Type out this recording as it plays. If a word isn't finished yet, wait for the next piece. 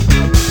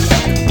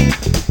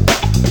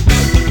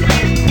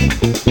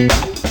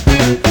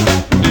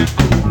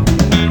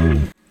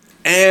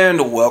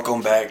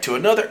welcome back to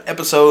another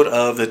episode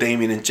of the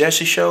Damien and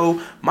Jesse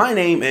Show. My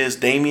name is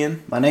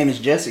Damien. My name is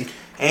Jesse.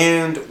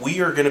 And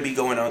we are going to be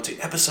going on to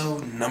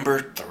episode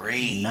number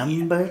 3.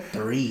 Number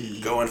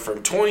 3. Going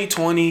from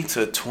 2020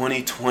 to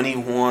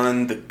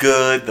 2021, the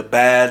good, the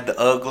bad, the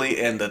ugly,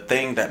 and the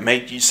thing that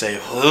made you say,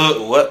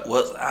 what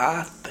was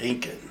I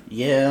thinking?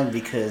 Yeah,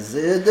 because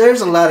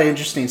there's a lot of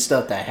interesting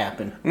stuff that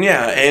happened.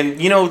 Yeah, and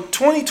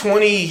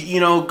 2020,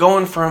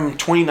 going from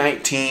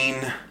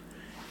 2019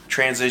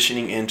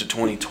 transitioning into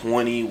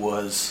 2020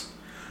 was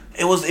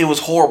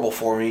horrible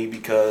for me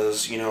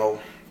because,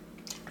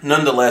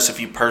 nonetheless, if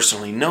you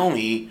personally know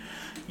me,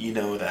 you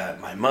know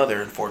that my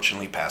mother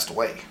unfortunately passed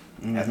away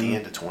at the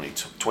end of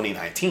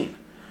 2019.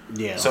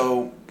 Yeah.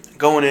 So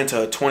going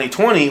into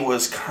 2020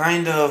 was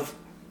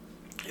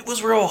it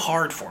was real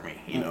hard for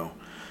me,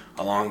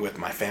 along with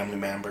my family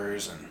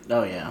members and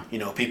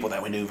people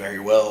that we knew very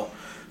well.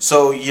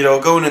 So,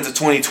 going into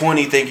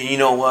 2020 thinking, you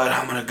know what,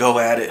 I'm going to go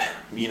at it,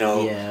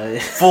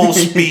 full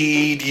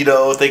speed,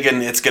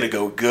 thinking it's going to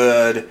go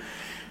good.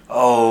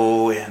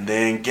 Oh, and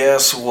then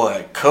guess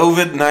what?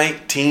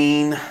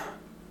 COVID-19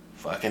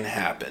 fucking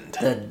happened.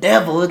 The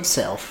devil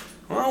itself.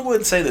 Well, I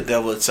wouldn't say the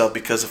devil itself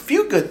because a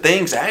few good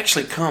things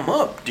actually come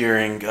up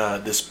during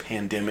this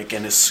pandemic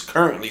and is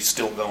currently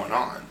still going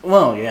on.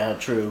 Well, yeah,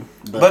 true.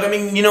 But I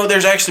mean,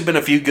 there's actually been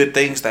a few good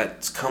things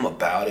that's come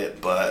about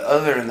it. But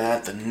other than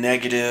that, the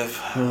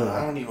negative,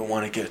 I don't even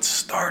want to get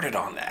started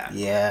on that.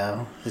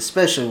 Yeah,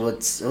 especially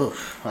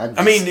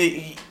I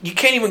mean, you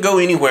can't even go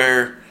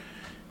anywhere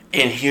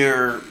and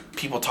hear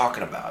people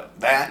talking about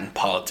it. That and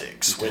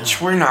politics, which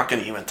we're not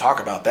going to even talk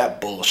about that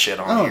bullshit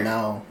on here.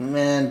 Oh, no,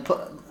 man.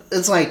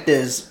 It's like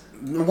this.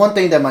 One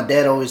thing that my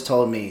dad always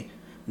told me,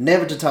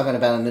 never to talk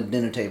about on the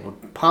dinner table.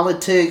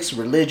 Politics,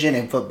 religion,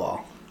 and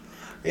football.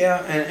 Yeah,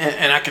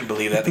 and I can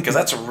believe that because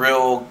that's a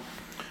real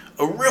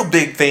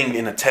big thing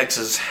in a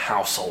Texas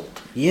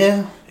household.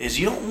 Yeah. Is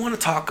you don't want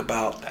to talk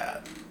about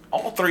that.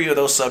 All 3 of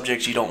those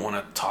subjects, you don't want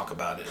to talk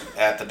about it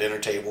at the dinner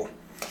table.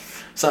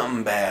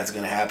 Something bad's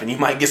going to happen. You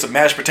might get some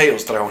mashed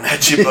potatoes thrown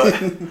at you, but,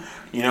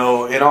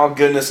 in all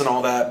goodness and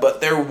all that.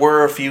 But there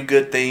were a few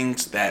good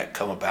things that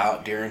come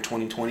about during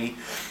 2020.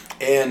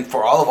 And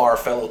for all of our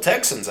fellow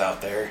Texans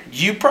out there,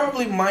 you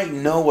probably might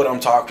know what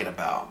I'm talking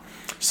about.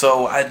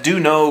 So I do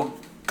know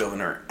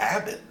Governor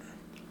Abbott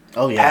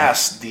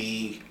passed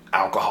the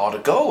alcohol to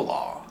go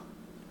law.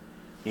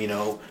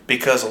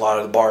 Because a lot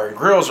of the bar and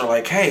grills are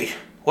like, hey,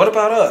 what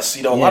about us?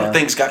 A lot of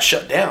things got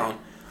shut down.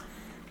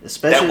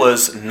 That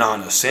was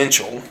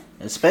non-essential.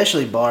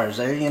 Especially bars.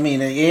 I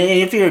mean,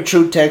 if you're a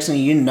true Texan,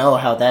 you know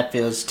how that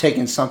feels,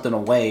 taking something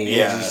away.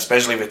 Yeah,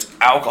 especially if it's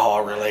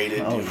alcohol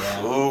related. Oh,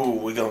 yeah. Ooh,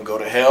 we're going to go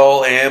to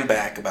hell and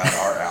back about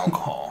our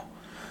alcohol.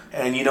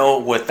 And,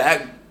 what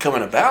that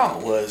coming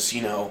about was,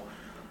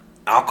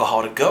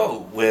 alcohol to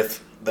go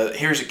with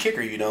here's a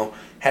kicker,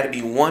 had to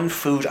be 1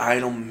 food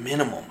item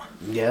minimum.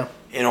 Yeah.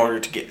 In order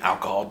to get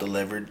alcohol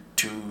delivered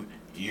to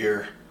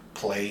your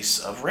place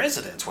of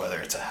residence, whether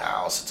it's a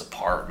house, it's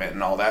apartment,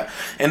 and all that.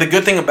 And the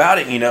good thing about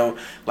it,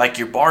 like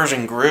your bars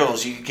and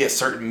grills, you can get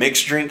certain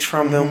mixed drinks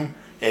from them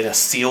in a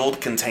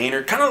sealed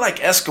container, kind of like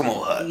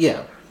Eskimo Hut.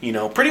 Yeah.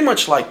 Pretty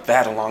much like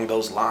that along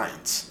those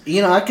lines.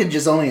 I could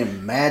just only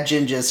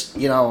imagine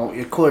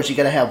of course, you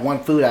got to have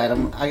 1 food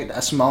item,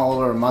 a small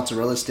order of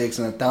mozzarella sticks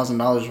and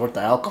 $1,000 worth of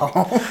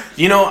alcohol.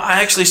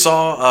 I actually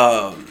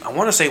saw, I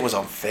want to say it was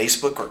on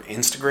Facebook or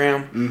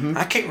Instagram. Mm-hmm.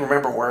 I can't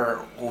remember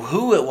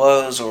who it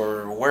was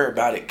or where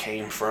about it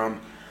came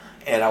from.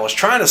 And I was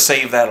trying to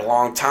save that a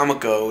long time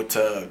ago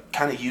to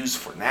kind of use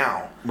for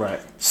now. Right.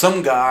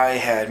 Some guy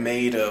had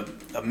made a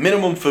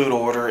minimum food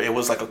order. It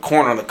was like a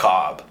corn on the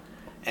cob.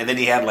 And then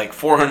he had like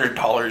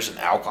 $400 in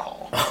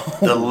alcohol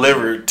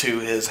delivered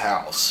to his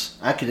house.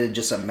 I could have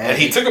just imagined. And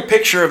he took a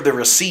picture of the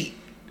receipt.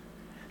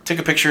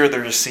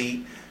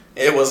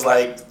 It was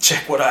like,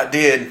 check what I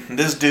did.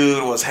 This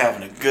dude was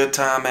having a good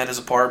time at his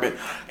apartment.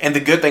 And the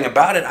good thing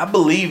about it, I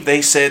believe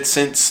they said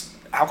since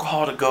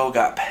alcohol to go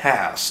got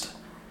passed,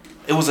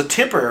 it was a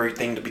temporary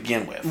thing to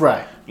begin with.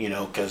 Right.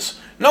 Because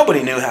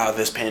nobody knew how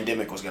this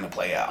pandemic was going to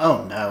play out.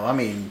 Oh, no. I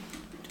mean...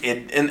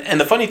 And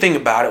the funny thing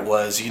about it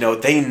was,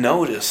 they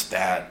noticed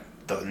that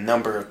the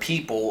number of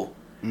people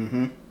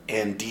in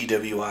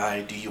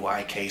DWI,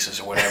 DUI cases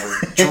or whatever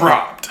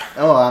dropped.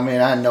 Oh, I mean,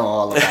 I know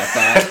all about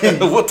that.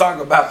 We'll talk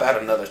about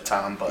that another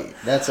time, but...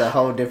 That's a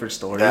whole different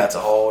story. That's a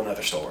whole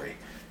other story.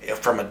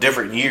 From a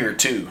different year,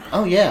 too.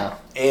 Oh, yeah.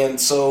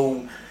 And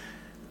so,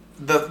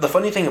 the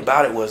funny thing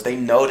about it was they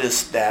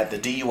noticed that the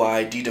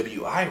DUI,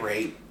 DWI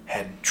rate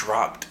had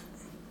dropped.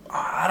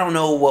 I don't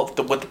know what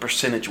the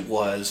percentage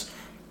was,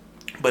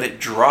 but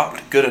it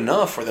dropped good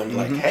enough for them to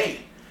like,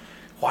 hey,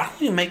 why don't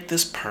we make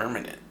this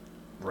permanent?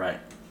 Right.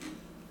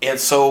 And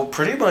so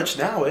pretty much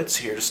now it's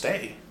here to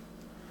stay.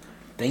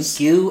 Thank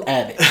you,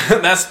 Abbott.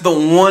 That's the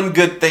one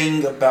good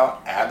thing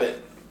about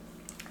Abbott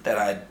that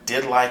I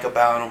did like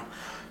about him.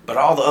 But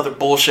all the other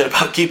bullshit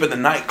about keeping the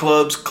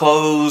nightclubs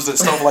closed and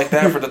stuff like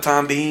that for the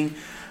time being,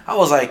 I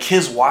was like,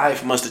 his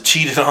wife must have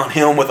cheated on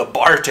him with a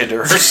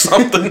bartender or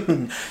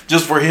something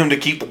just for him to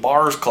keep the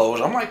bars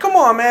closed. I'm like, come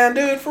on, man,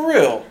 dude, for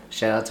real.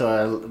 Shout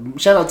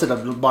out to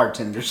the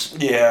bartenders.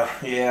 Yeah.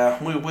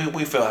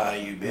 We feel how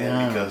you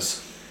been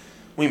because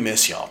we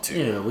miss y'all too.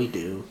 Yeah, we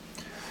do.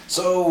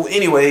 So,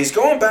 anyways,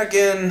 going back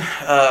in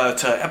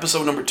to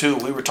episode number 2,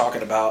 we were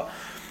talking about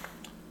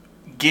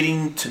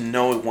getting to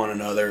know one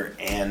another,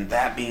 and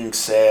that being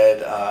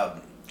said,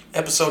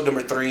 episode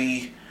number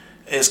 3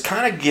 is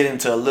kind of get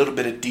into a little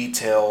bit of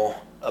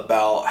detail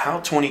about how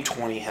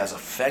 2020 has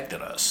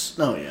affected us.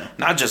 Oh, yeah.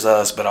 Not just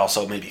us, but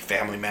also maybe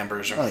family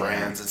members and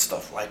friends and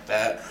stuff like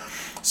that.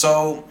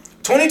 So,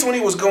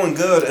 2020 was going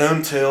good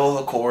until,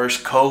 of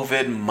course,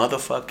 COVID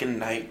motherfucking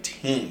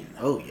 19.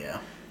 Oh, yeah.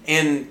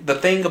 And the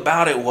thing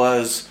about it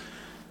was,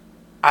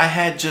 I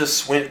had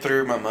just went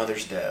through my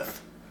mother's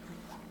death.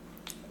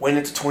 Went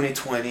into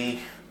 2020,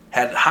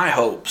 had high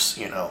hopes,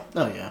 you know.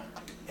 Oh, yeah.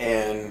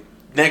 And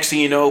next thing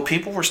you know,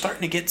 people were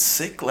starting to get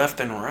sick left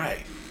and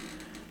right.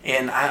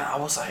 And I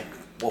was like,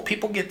 well,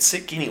 people get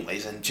sick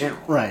anyways in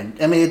general. Right.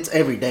 I mean, it's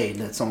every day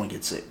that someone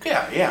gets sick.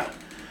 Yeah.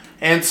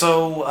 And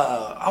so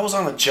I was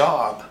on a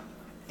job,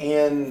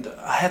 and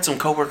I had some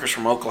coworkers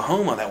from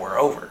Oklahoma that were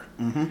over.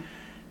 Mm-hmm.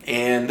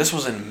 And this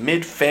was in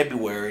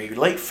mid-February,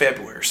 late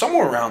February,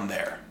 somewhere around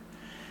there.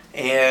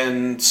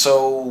 And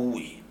so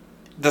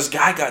this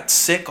guy got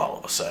sick all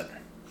of a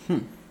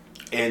sudden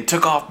and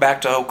took off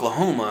back to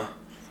Oklahoma.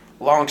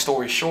 Long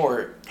story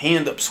short, he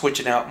ended up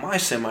switching out my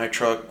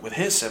semi-truck with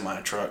his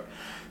semi-truck,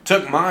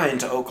 took mine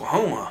to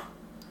Oklahoma,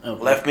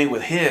 left me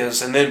with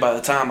his, and then by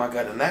the time I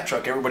got in that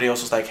truck, everybody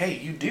else was like, hey,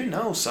 you do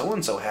know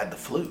so-and-so had the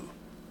flu.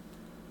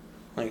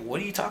 Like, what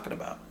are you talking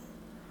about?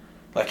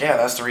 Like, yeah,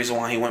 that's the reason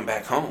why he went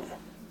back home.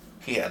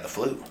 He had the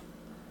flu.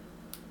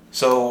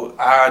 So,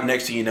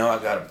 next thing you know, I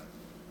got a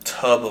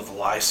tub of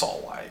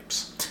Lysol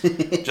wipes.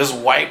 Just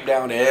wipe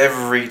down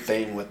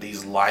everything with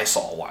these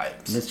Lysol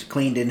wipes. Mr.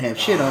 Clean didn't have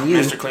shit on you.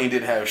 Mr. Clean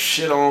didn't have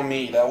shit on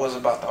me. That was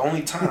about the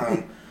only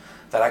time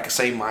that I could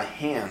say my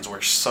hands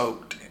were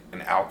soaked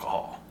in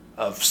alcohol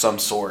of some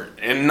sort.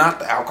 And not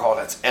the alcohol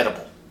that's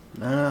edible.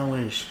 I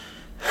wish.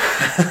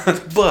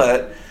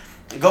 But,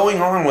 going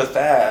on with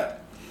that,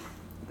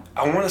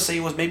 I want to say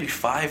it was maybe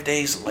 5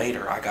 days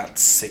later I got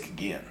sick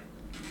again.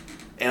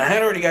 And I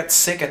had already got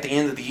sick at the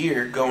end of the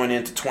year going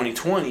into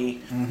 2020.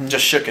 Mm-hmm.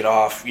 Just shook it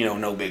off, you know,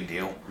 no big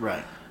deal.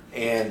 Right.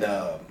 And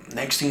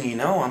next thing you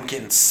know, I'm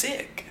getting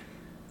sick.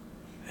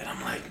 And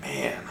I'm like,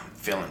 man, I'm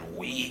feeling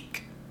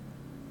weak.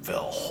 Feel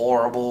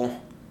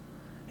horrible.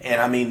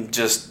 And I mean,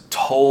 just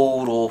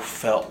total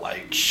felt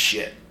like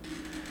shit.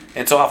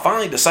 And so I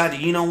finally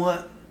decided, you know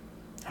what?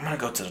 I'm going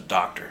to go to the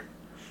doctor.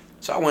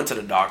 So I went to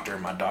the doctor,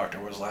 and my doctor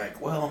was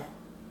like, well,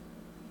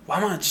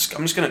 I'm just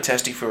going to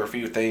test you for a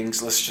few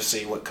things. Let's just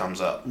see what comes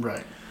up.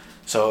 Right.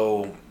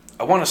 So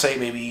I want to say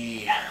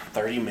maybe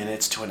 30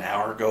 minutes to an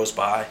hour goes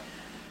by.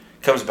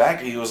 Comes back,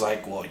 and he was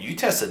like, well, you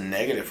tested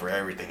negative for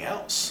everything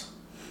else.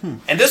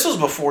 And this was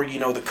before, you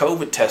know, the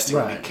COVID testing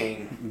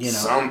became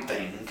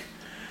something.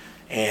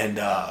 And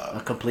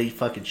a complete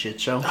fucking shit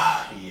show.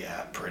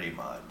 Yeah, pretty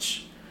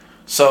much.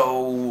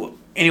 So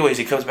anyways,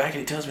 he comes back and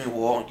he tells me,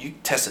 well, you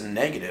tested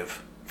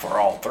negative for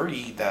all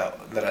 3 that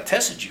I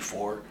tested you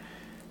for.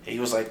 He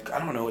was like, I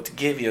don't know what to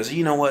give you. I said,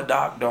 you know what,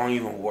 doc, don't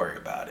even worry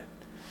about it.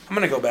 I'm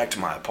going to go back to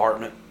my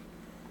apartment.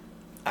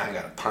 I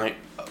got a pint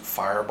of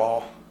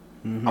Fireball.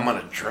 Mm-hmm. I'm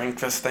going to drink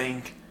this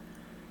thing,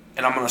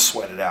 and I'm going to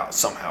sweat it out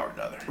somehow or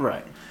another.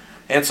 Right.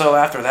 And so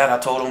after that, I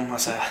told him, I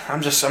said,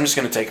 I'm just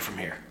going to take it from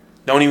here.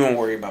 Don't even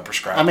worry about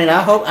prescribing. I mean,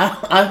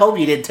 I hope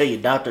you didn't tell your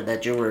doctor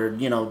that you were,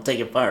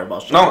 taking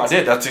Fireball shots. No, I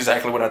did. That's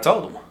exactly what I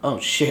told him. Oh,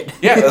 shit.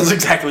 Yeah, that's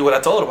exactly what I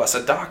told him. I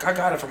said, Doc, I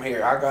got it from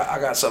here. I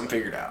got something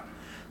figured out.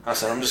 I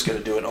said, I'm just going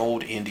to do an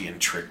old Indian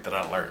trick that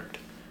I learned.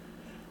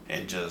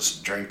 And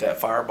just drink that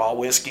Fireball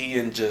whiskey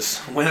and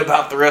just went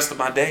about the rest of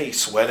my day.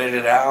 Sweated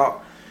it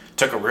out.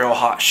 Took a real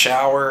hot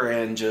shower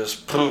and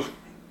just poof,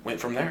 went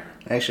from there.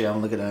 Actually,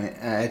 I'm looking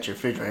at your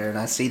refrigerator and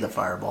I see the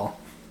Fireball.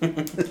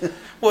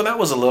 Well, that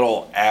was a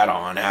little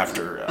add-on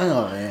after.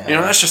 Oh, yeah.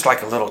 That's just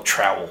like a little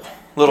travel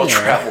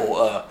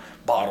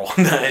bottle,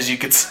 as you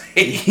could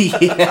say.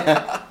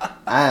 Yeah.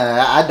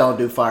 I don't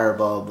do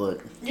Fireball, but...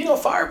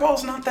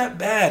 Fireball's not that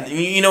bad.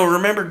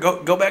 Remember,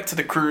 go back to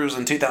the cruise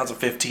in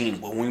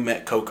 2015 when we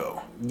met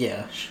Coco.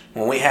 Yeah.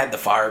 When we had the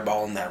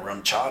Fireball in that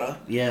rum chata.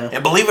 Yeah.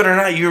 And believe it or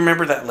not, you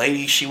remember that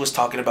lady she was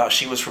talking about?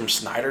 She was from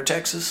Snyder,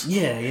 Texas?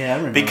 Yeah, I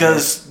remember.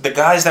 Because the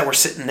guys that were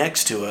sitting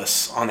next to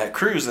us on that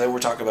cruise, they were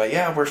talking about,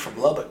 yeah, we're from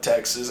Lubbock,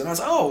 Texas. And I was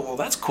like, oh, well,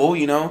 that's cool,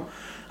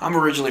 I'm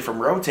originally from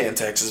Rotan,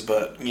 Texas,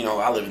 but,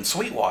 I live in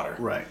Sweetwater.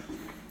 Right.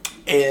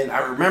 And I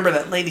remember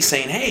that lady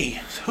saying,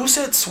 hey, who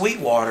said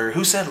Sweetwater?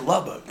 Who said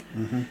Lubbock?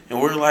 Mm-hmm.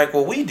 And we're like,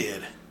 well, we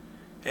did.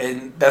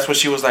 And that's what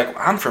she was like,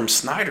 I'm from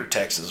Snyder,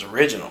 Texas,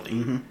 originally.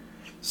 Mm-hmm.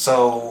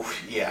 So,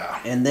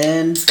 yeah. And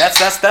then...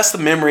 That's the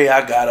memory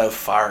I got of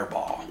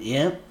Fireball.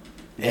 Yep.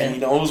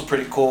 And, it was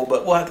pretty cool,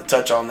 but we'll have to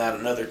touch on that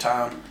another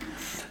time.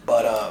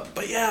 But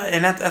yeah,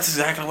 and that's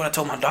exactly what I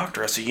told my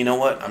doctor. I said, you know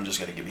what? I'm just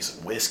going to give you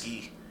some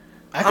whiskey.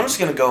 I'm just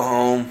going to go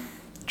home,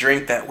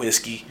 drink that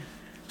whiskey,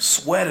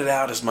 sweat it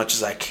out as much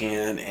as I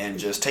can, and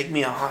just take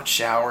me a hot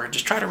shower.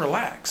 Just try to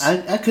relax.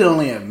 I could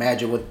only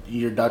imagine what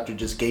your doctor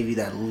just gave you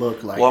that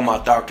look like. Well,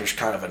 my doctor's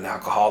kind of an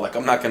alcoholic.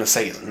 I'm not going to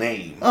say his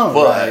name. Oh,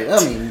 but right.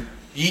 I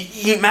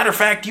mean, matter of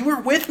fact, you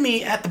were with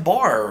me at the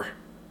bar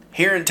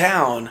here in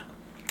town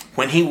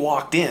when he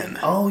walked in.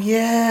 Oh,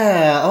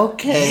 yeah.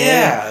 Okay.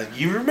 Yeah,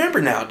 you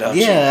remember now, don't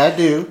you? Yeah, I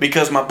do.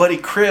 Because my buddy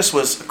Chris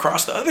was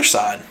across the other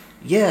side.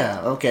 Yeah,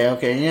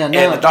 okay. Yeah, no.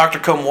 And the doctor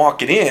come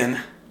walking in.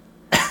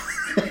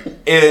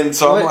 And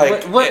so I'm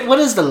like... What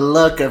is the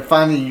luck of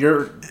finding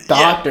your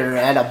doctor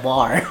at a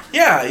bar?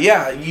 Yeah,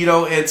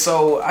 and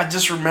so I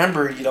just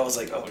remember, I was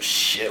like, oh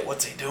shit,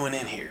 what's he doing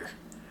in here?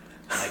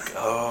 I'm like,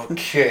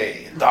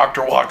 okay,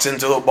 doctor walks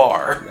into a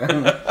bar.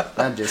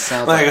 That just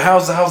sounds like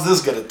how's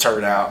this gonna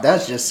turn out?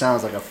 That just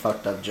sounds like a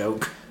fucked up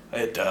joke.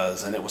 It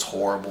does, and it was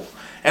horrible.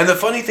 And the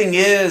funny thing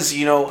is,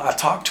 I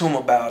talked to him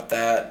about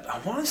that. I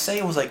want to say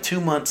it was like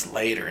 2 months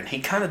later, and he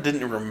kind of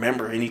didn't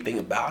remember anything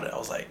about it. I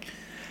was like,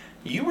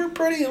 you were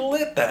pretty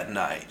lit that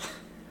night.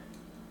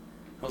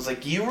 I was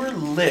like, you were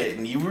lit,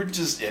 and you were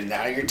just, and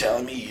now you're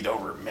telling me you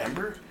don't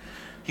remember?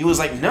 He was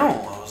like,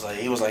 no.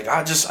 He was like,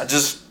 I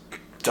just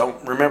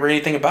don't remember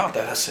anything about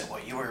that. I said, well,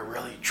 you were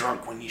really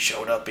drunk when you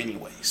showed up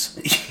anyways.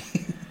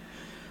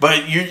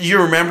 But you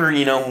remember,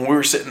 when we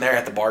were sitting there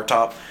at the bar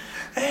top,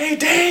 hey,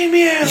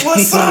 Damien,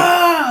 what's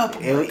up?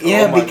 Like,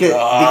 yeah,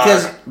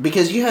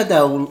 because you had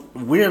that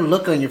weird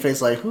look on your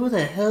face, like, who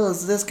the hell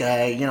is this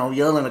guy,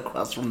 yelling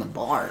across from the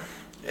bar?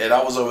 And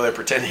I was over there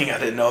pretending I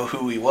didn't know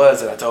who he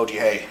was, and I told you,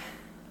 hey,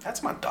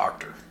 that's my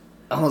doctor.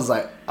 I was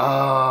like,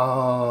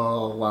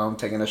 oh, wow, I'm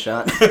taking a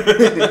shot.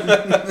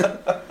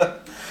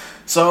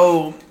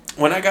 So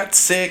when I got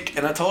sick,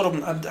 and I told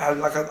him, like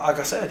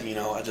I said,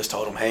 I just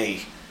told him,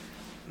 hey,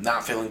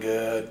 not feeling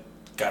good.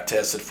 Got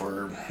tested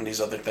for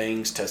these other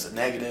things. Tested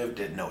negative.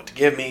 Didn't know what to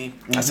give me.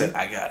 Mm-hmm. I said,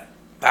 I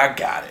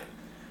got it.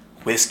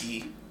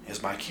 Whiskey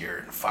is my cure.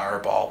 And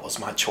Fireball was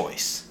my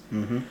choice.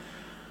 Mm-hmm.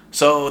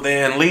 So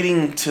then,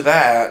 leading to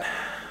that,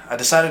 I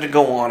decided to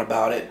go on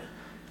about it.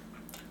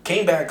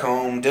 Came back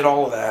home, did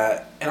all of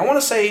that, and I want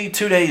to say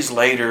 2 days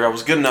later, I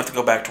was good enough to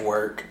go back to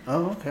work.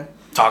 Oh, okay.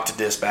 Talked to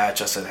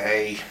dispatch. I said,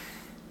 hey,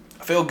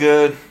 I feel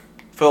good.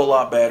 Feel a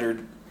lot better.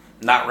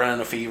 Not running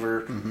a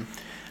fever. Mm-hmm.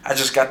 I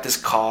just got this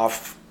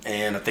cough,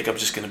 and I think I'm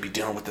just going to be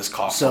dealing with this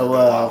cough for a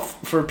while.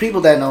 For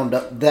people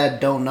that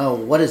don't know,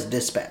 what is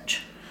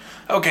dispatch?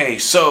 Okay,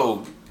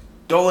 so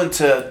going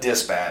to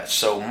dispatch.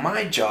 So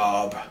my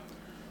job,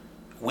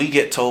 we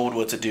get told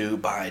what to do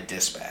by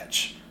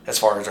dispatch as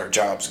far as our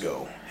jobs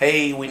go.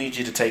 Hey, we need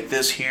you to take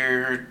this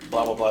here,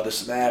 blah, blah, blah,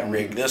 this and that,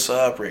 rig this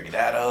up, rig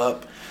that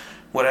up,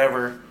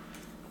 whatever.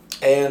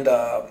 And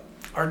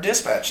our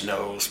dispatch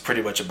knows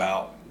pretty much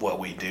about what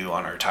we do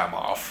on our time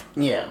off.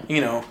 Yeah.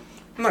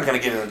 I'm not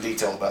going to get into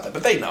detail about that,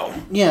 but they know.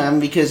 Yeah,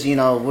 because,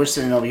 we're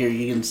sitting over here,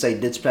 you can say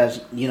dispatch,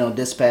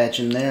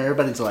 and there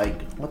everybody's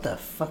like, what the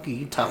fuck are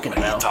you talking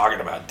about? What are you talking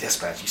about,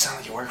 dispatch? You sound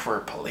like you work for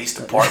a police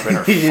department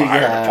or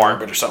fire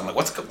department or something. Like,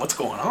 what's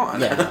going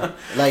on? Yeah.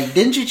 Like,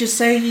 didn't you just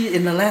say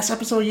in the last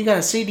episode you got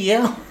a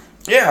CDL?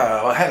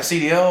 Yeah, I had a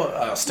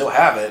CDL, still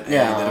have it.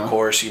 Yeah. And then, of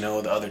course,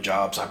 the other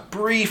jobs I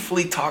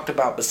briefly talked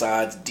about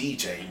besides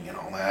DJing and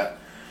all that.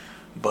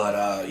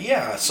 But,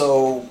 yeah,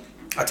 so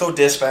I told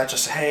dispatch, I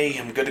said, hey,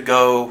 I'm good to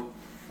go.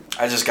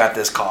 I just got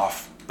this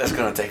cough. That's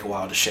going to take a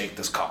while to shake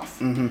this cough.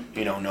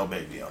 Mm-hmm. No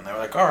big deal. And they were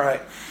like, all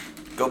right,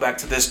 go back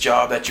to this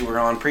job that you were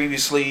on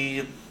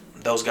previously.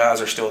 Those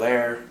guys are still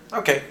there.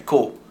 Okay,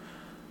 cool.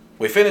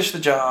 We finished the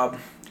job,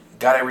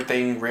 got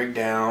everything rigged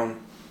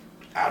down,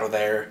 out of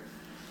there.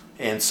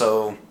 And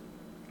so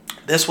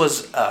this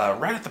was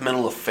right at the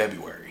middle of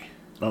February.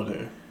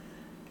 Okay.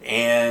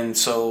 And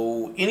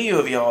so any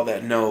of y'all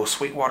that know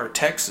Sweetwater,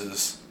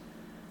 Texas,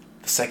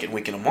 the second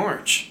weekend of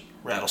March,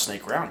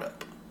 Rattlesnake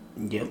Roundup.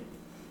 Yep.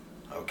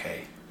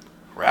 Okay.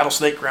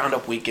 Rattlesnake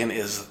Roundup weekend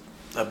is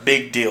a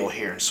big deal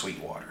here in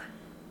Sweetwater.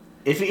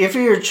 If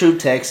you're a true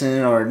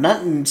Texan or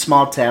not in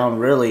small town,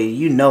 really,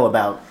 you know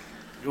about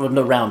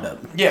the Roundup.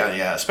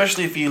 Yeah.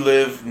 Especially if you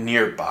live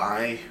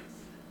nearby.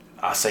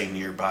 I say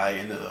nearby,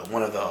 in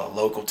one of the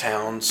local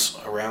towns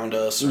around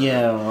us.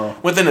 Yeah.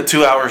 Within a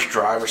 2 hours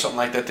drive or something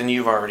like that, then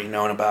you've already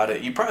known about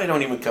it. You probably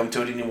don't even come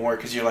to it anymore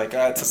because you're like,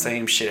 it's the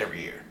same shit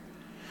every year.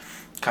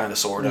 Kind of,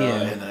 sort of,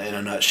 in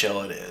a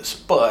nutshell it is.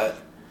 But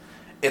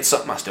it's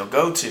something I still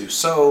go to.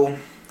 So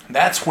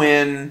that's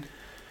when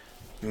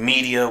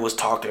media was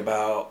talking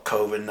about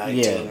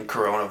COVID-19,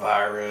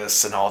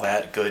 coronavirus, and all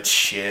that good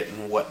shit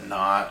and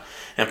whatnot.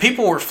 And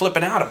people were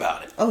flipping out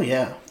about it. Oh,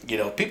 yeah.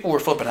 People were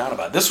flipping out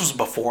about it. This was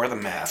before the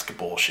mask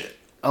bullshit.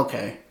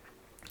 Okay.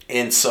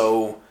 And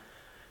so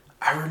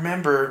I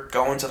remember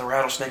going to the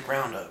Rattlesnake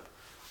Roundup.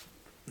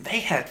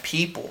 They had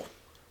people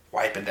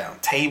wiping down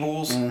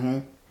tables. Mm-hmm.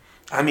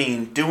 I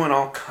mean, doing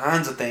all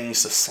kinds of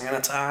things to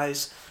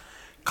sanitize,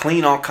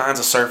 clean all kinds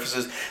of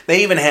surfaces.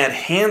 They even had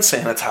hand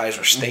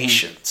sanitizer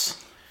stations.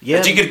 Yeah.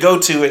 That you could go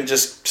to and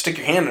just stick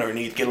your hand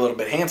underneath, get a little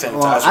bit of hand sanitizer,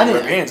 Well, and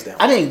rub your hands down.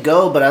 I didn't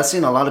go, but I've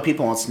seen a lot of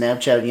people on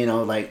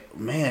Snapchat, like,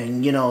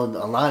 man, a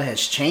lot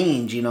has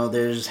changed.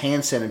 There's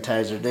hand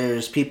sanitizer.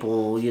 There's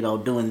people,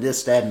 doing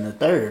this, that, and the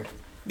third.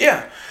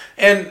 Yeah.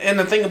 And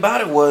the thing about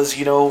it was,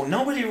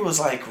 nobody was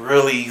like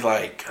really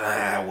like,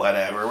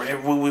 whatever.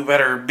 We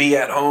better be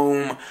at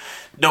home.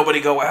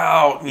 Nobody go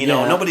out.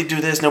 Nobody do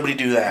this. Nobody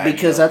do that.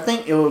 Because I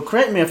think,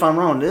 correct me if I'm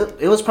wrong,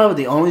 it was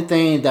probably the only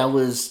thing that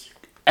was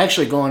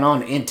actually going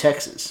on in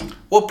Texas.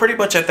 Well, pretty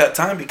much at that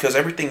time, because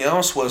everything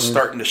else was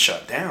starting to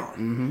shut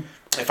down,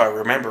 if I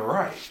remember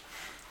right.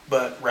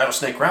 But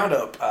Rattlesnake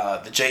Roundup,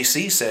 the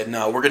JC said,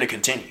 no, we're going to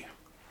continue.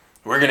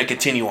 We're going to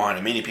continue on.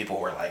 And many people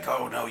were like,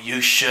 oh, no,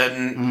 you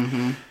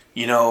shouldn't.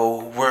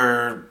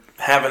 We're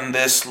having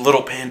this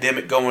little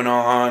pandemic going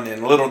on,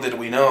 and little did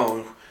we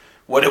know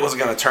what it was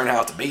going to turn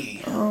out to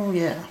be. Oh,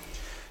 yeah.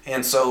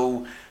 And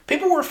so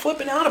people were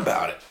flipping out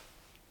about it.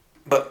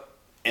 But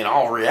in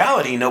all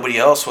reality, nobody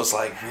else was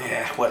like,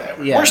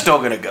 whatever. Yeah. We're still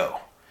going to go.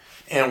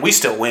 And we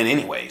still win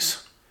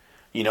anyways.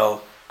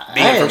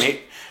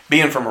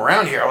 Being from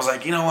around here, I was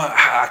like, you know what?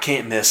 I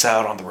can't miss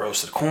out on the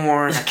roasted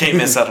corn. I can't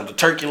miss out on the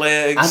turkey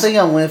legs. I think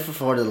I went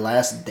for the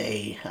last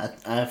day,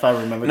 if I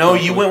remember No,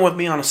 correctly. You went with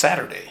me on a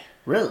Saturday.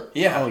 Really?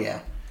 Yeah. Oh,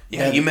 yeah.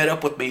 Yeah, you met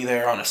up with me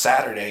there on a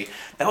Saturday.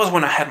 That was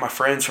when I had my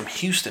friends from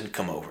Houston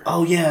come over.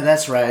 Oh, yeah,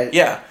 that's right.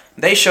 Yeah.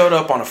 They showed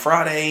up on a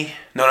Friday.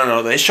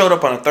 No. They showed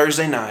up on a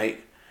Thursday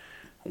night,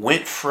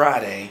 went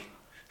Friday,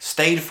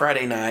 stayed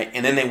Friday night,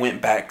 and then they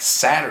went back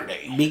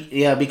Saturday.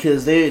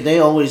 Because they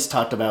always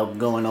talked about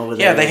going over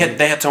there. Yeah,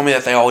 they had told me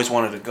that they always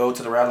wanted to go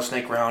to the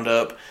Rattlesnake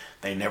Roundup.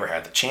 They never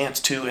had the chance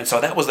to, and so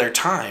that was their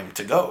time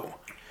to go.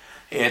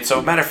 And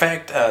so, matter of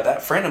fact,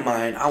 that friend of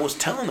mine, I was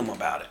telling them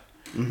about it.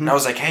 Mm-hmm. And I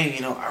was like,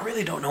 hey, I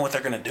really don't know what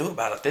they're going to do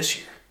about it this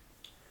year.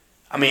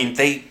 I mean,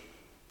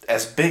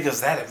 as big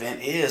as that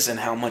event is and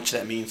how much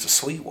that means to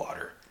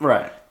Sweetwater.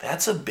 Right.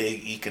 That's a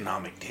big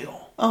economic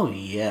deal. Oh,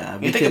 yeah.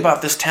 You think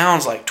about this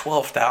town's like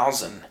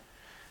 12,000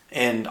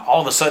 and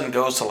all of a sudden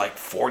goes to like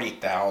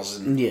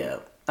 40,000. Yeah.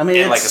 I mean,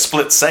 in like a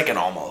split second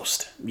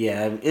almost.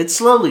 Yeah, it's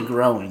slowly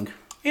growing.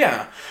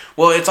 Yeah.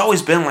 Well, it's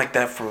always been like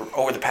that for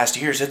over the past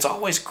years. It's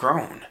always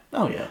grown.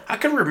 Oh, yeah. I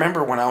can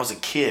remember when I was a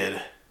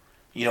kid,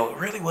 it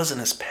really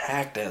wasn't as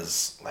packed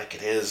as like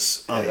it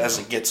is as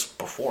it gets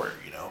before,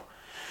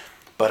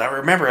 But I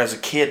remember as a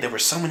kid, there were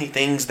so many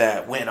things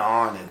that went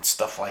on and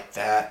stuff like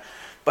that.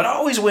 But I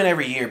always went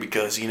every year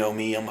because,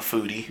 me, I'm a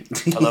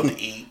foodie. I love to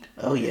eat.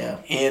 Oh, yeah.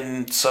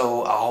 And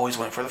so I always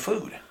went for the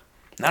food.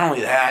 Not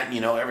only that,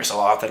 every so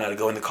often I'd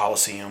go in the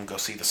Coliseum, go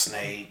see the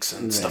snakes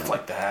and stuff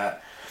like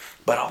that.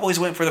 But I always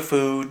went for the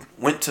food.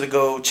 Went to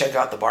go check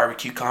out the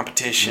barbecue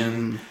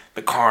competition,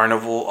 the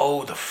carnival.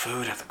 Oh, the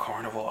food at the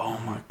carnival. Oh,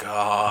 my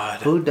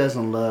God. Who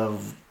doesn't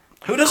love...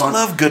 Who doesn't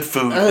love good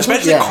food?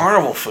 Especially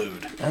carnival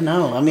food. I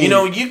know. I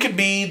mean... you could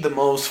be the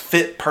most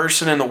fit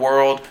person in the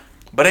world,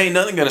 but ain't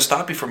nothing going to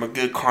stop you from a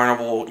good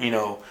carnival,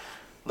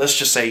 let's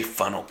just say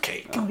funnel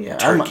cake. Oh, yeah.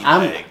 Turkey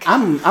leg.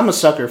 I'm a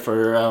sucker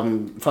for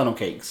funnel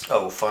cakes.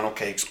 Oh, funnel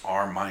cakes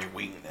are my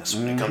weakness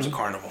when it comes to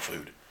carnival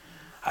food.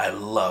 I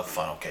love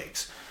funnel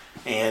cakes.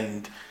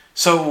 And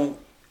so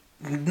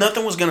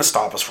nothing was going to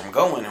stop us from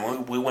going,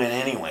 and we went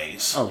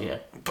anyways. Oh, yeah.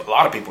 A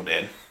lot of people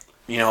did,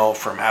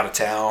 from out of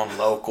town,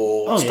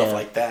 local, stuff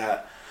like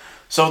that.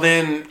 So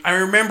then I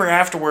remember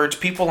afterwards,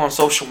 people on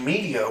social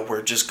media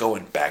were just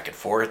going back and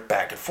forth,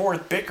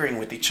 bickering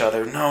with each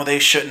other. No, they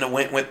shouldn't have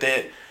went with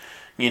it.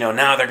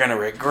 Now they're going to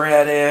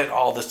regret it,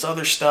 all this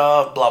other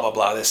stuff, blah, blah,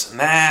 blah, this and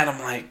that.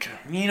 I'm like,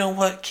 you know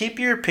what? Keep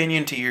your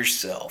opinion to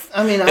yourself.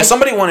 I mean, if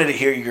somebody wanted to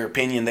hear your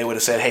opinion, they would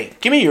have said, hey,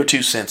 give me your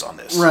 2 cents on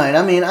this. Right.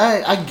 I mean,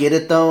 I get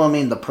it, though. I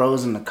mean, the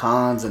pros and the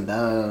cons and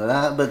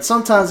da. But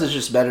sometimes it's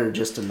just better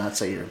just to not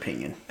say your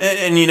opinion.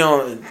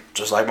 And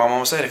just like my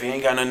mama said, if you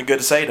ain't got nothing good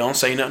to say, don't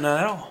say nothing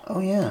at all. Oh,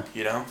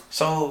 yeah.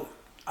 So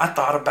I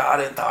thought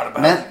about it.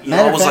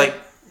 I was like,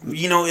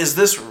 is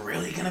this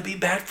really going to be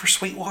bad for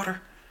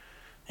Sweetwater?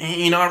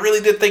 I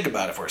really did think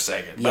about it for a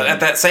second. Yeah. But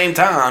at that same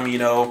time,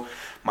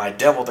 my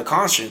devil to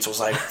conscience was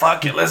like,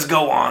 fuck it, let's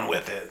go on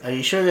with it. Are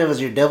you sure that was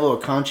your devil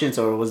of conscience,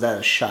 or was that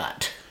a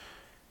shot?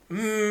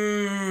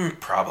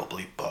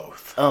 Probably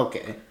both.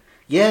 Okay.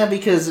 Yeah,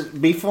 because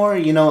before,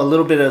 a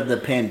little bit of the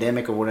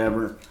pandemic or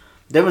whatever,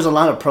 there was a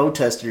lot of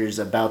protesters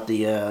about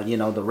the,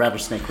 the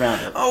Rattlesnake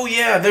Roundup. Oh,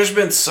 yeah. There's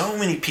been so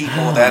many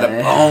people that,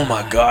 oh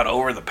my God,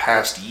 over the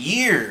past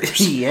years,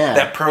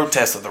 that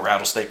protested the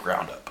Rattlesnake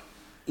Roundup.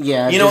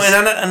 Yeah,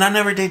 and I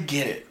never did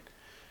get it.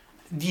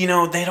 They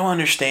don't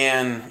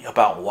understand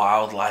about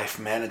wildlife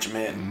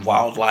management,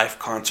 wildlife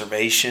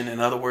conservation, in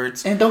other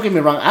words. And don't get me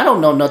wrong, I don't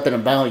know nothing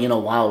about,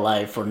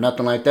 wildlife or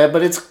nothing like that,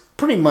 but it's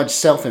pretty much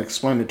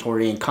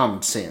self-explanatory and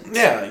common sense.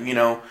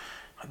 Yeah,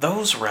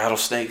 those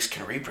rattlesnakes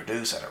can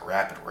reproduce at a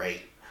rapid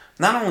rate.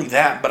 Not only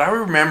that, but I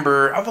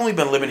remember, I've only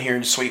been living here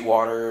in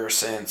Sweetwater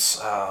since,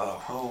 that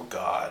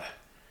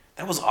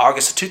was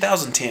August of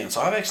 2010.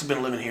 So I've actually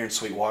been living here in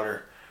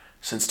Sweetwater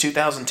since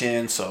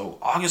 2010, so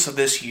August of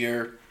this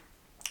year,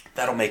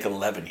 That'll make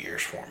 11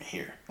 years for me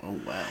here. Oh,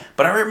 wow.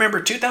 But I remember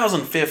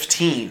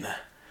 2015,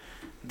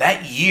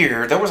 that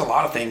year, there was a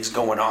lot of things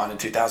going on in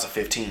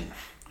 2015.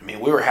 I mean,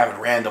 we were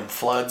having random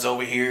floods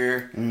over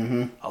here,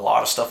 a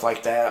lot of stuff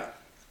like that.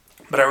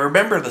 But I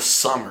remember the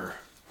summer,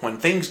 when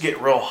things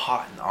get real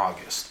hot in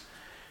August,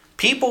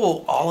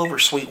 people all over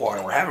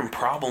Sweetwater were having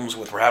problems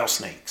with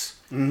rattlesnakes.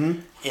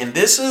 And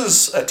this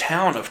is a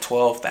town of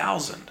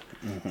 12,000.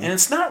 And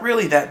it's not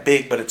really that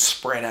big, but it's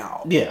spread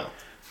out. Yeah.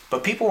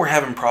 But people were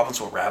having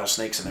problems with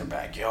rattlesnakes in their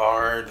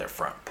backyard, their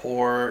front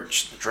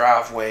porch, the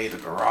driveway, the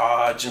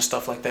garage, and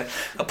stuff like that.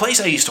 A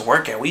place I used to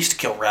work at, we used to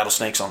kill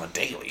rattlesnakes on the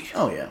daily.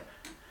 Oh, yeah.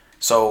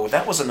 So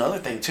that was another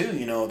thing, too.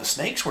 You know, the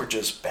snakes were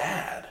just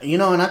bad. You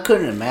know, and I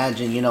couldn't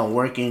imagine, you know,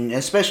 working,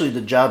 especially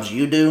the jobs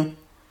you do,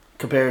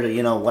 compared to,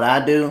 you know, what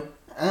I do.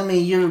 I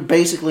mean, you're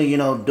basically, you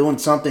know, doing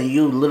something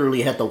you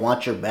literally have to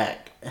watch your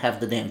back half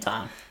the damn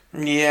time.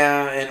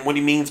 Yeah, and what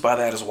he means by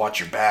that is watch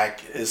your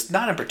back. It's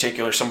not in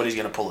particular somebody's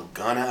going to pull a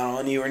gun out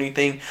on you or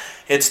anything.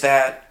 It's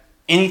that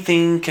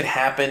anything can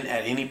happen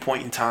at any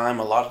point in time.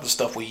 A lot of the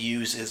stuff we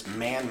use is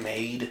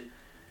man-made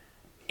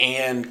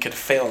and could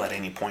fail at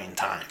any point in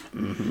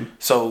time.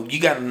 So you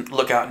got to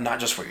look out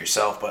not just for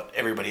yourself, but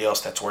everybody else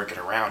that's working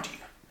around you.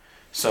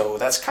 So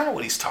that's kind of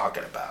what he's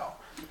talking about.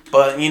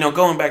 But, you know,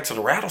 going back to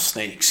the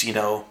rattlesnakes, you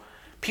know,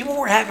 people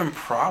were having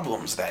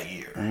problems that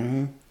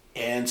year.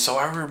 And so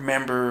I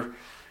remember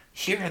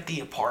here at the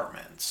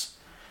apartments,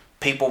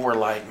 people were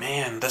like,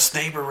 man, this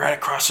neighbor right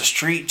across the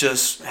street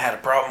just had a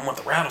problem with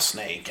a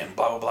rattlesnake and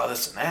blah, blah, blah,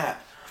 this and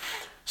that.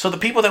 So the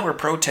people that were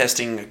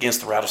protesting against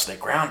the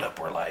rattlesnake roundup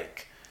were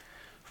like,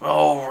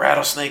 oh,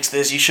 rattlesnakes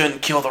this, you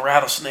shouldn't kill the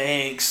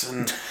rattlesnakes,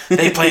 and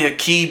they play a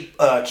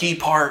key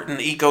part in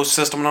the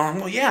ecosystem. And all.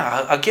 Well,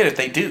 yeah, I get it,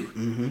 they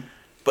do.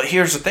 But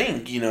here's the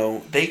thing, you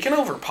know, they can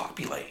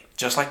overpopulate,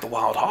 just like the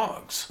wild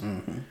hogs.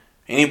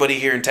 Anybody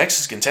here in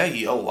Texas can tell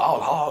you, oh,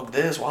 wild hog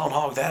this, wild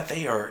hog that.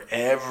 They are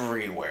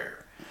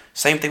everywhere.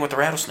 Same thing with the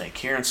rattlesnake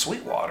here in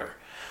Sweetwater.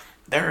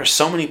 There are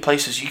so many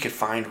places you could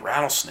find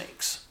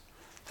rattlesnakes,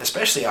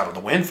 especially out of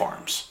the wind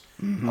farms.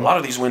 A lot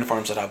of these wind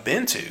farms that I've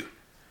been to,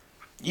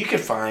 you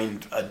could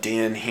find a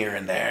den here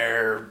and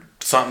there,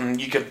 something.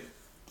 You could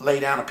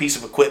lay down a piece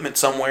of equipment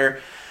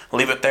somewhere,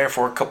 leave it there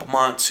for a couple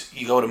months.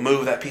 You go to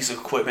move that piece of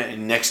equipment,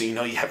 and next thing you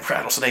know, you have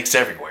rattlesnakes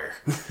everywhere.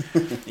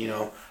 You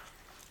know,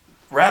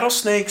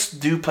 rattlesnakes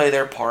do play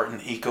their part in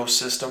the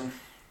ecosystem,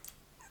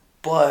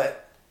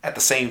 but at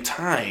the same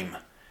time,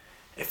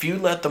 if you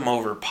let them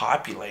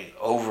overpopulate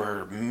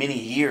over many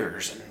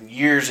years and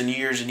years and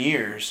years and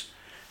years,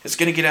 it's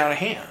going to get out of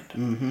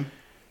hand.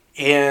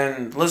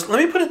 And let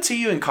me put it to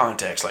you in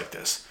context like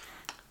this.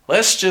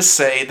 Let's just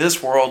say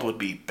this world would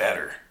be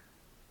better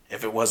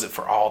if it wasn't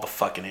for all the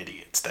fucking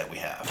idiots that we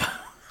have.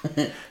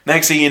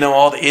 Next thing you know,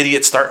 all the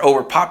idiots start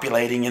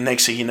overpopulating, and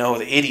next thing you know,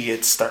 the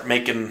idiots start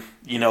making,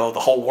 you know, the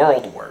whole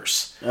world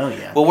worse. Oh,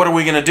 yeah. Well, what are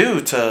we going to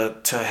do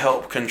to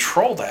help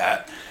control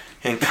that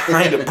and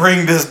kind of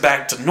bring this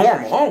back to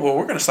normal? Oh, well,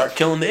 we're going to start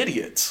killing the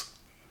idiots.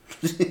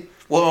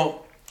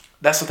 Well,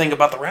 that's the thing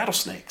about the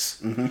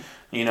rattlesnakes.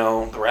 You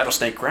know, the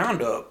rattlesnake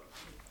roundup,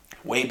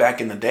 way back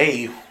in the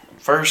day,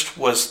 first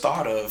was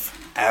thought of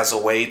as a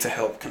way to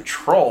help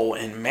control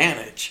and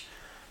manage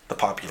the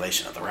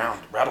population of the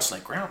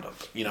rattlesnake roundup.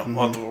 You know,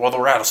 well, the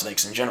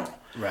rattlesnakes in general.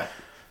 Right.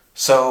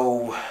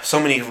 So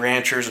many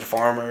ranchers and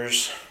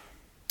farmers,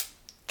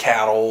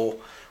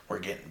 cattle were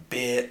getting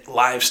bit,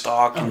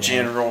 livestock in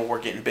general were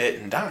getting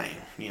bit and dying,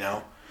 you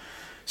know.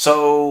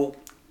 So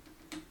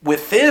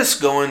with this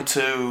going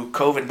to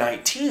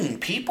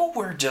COVID-19, people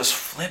were just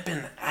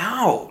flipping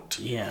out.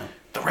 Yeah.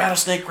 The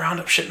rattlesnake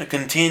roundup shouldn't have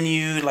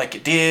continued like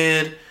it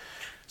did,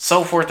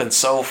 so forth and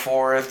so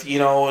forth. You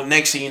know,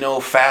 next thing you know,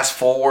 fast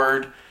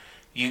forward,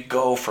 you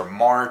go from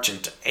March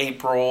into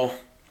April.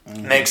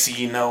 Next thing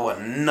you know,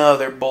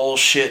 another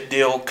bullshit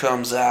deal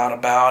comes out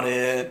about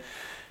it,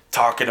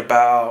 talking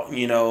about,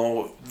 you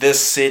know,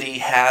 this city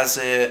has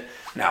it,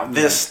 now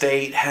this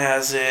state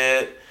has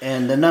it.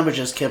 And the number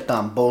just kept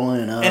on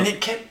blowing up. And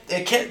it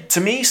kept,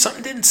 to me,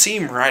 something didn't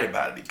seem right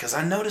about it, because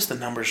I noticed the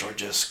numbers were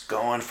just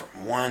going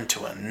from one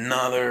to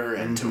another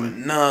and to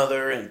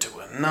another and to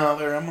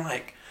another. I'm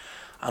like,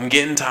 I'm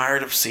getting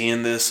tired of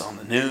seeing this on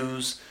the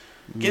news,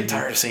 getting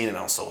tired of seeing it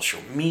on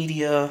social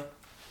media.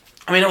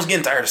 I mean, I was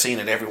getting tired of seeing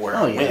it everywhere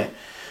I went.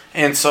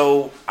 And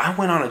so I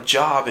went on a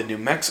job in New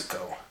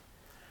Mexico.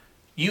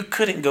 You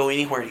couldn't go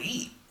anywhere to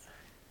eat.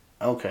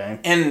 Okay.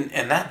 And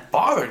that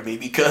bothered me,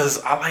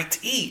 because I like to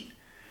eat.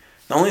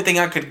 The only thing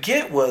I could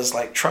get was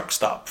like truck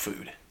stop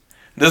food.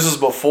 This is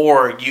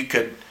before you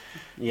could,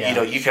 you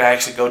know, you could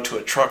actually go to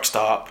a truck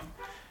stop.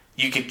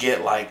 You could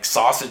get like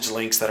sausage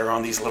links that are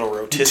on these little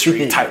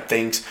rotisserie type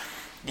things.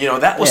 You know,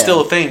 that was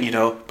still a thing, you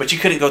know, but you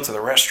couldn't go to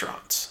the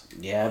restaurants.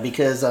 Yeah,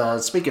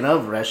 because speaking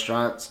of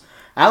restaurants,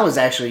 I was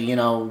actually, you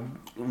know,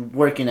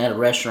 working at a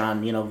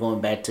restaurant, you know,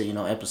 going back to, you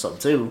know, episode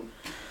 2.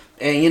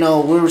 And, you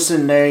know, we were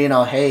sitting there, you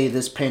know, hey,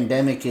 this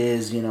pandemic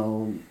is, you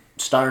know,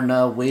 starting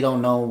up. We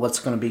don't know what's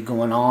going to be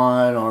going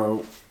on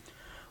or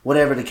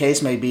whatever the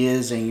case may be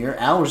is, and your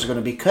hours are going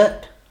to be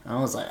cut. I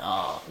was like,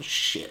 oh,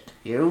 shit.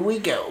 Here we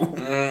go.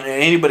 And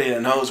anybody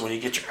that knows when you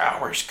get your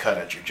hours cut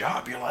at your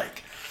job, you're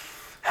like,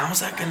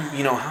 how's that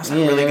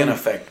really going to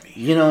affect me?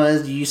 You know,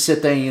 as you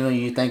sit there, you know,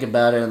 you think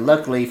about it. And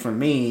luckily for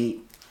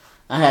me,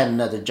 I had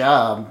another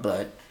job,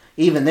 but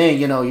even then,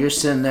 you know, you're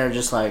sitting there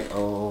just like,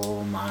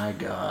 oh my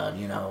God,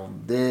 you know,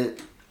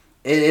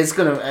 it's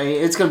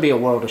gonna be a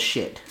world of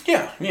shit.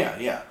 Yeah.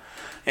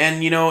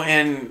 And, you know,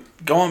 and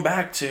going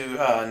back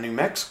to New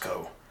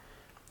Mexico,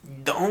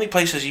 the only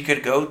places you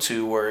could go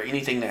to were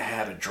anything that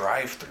had a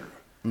drive-through.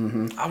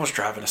 Mm-hmm. I was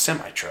driving a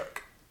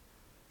semi-truck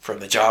from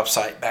the job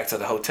site back to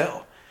the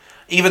hotel.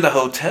 Even the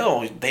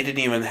hotel, they didn't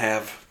even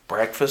have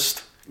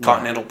breakfast,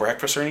 continental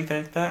breakfast or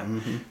anything like that.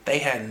 Mm-hmm. They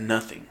had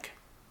nothing.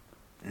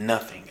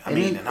 Nothing.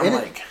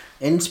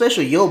 And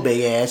especially your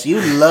big ass,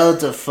 you love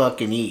to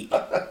fucking eat.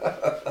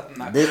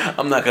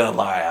 I'm not gonna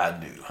lie, I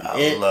do.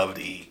 I love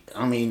to eat.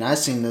 I mean, I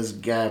seen this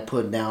guy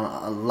put down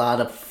a lot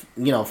of,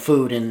 you know,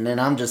 food, and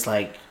I'm just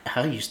like,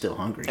 how are you still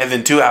hungry? And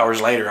then 2 hours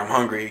later, I'm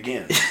hungry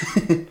again.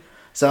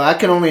 So I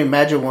can only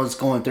imagine what's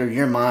going through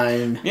your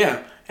mind.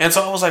 Yeah, and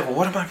so I was like, well,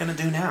 what am I gonna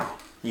do now?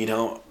 You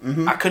know,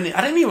 mm-hmm. I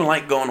didn't even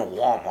like going to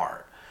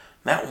Walmart.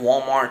 That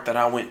Walmart that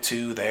I went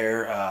to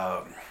there,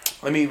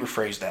 let me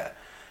rephrase that.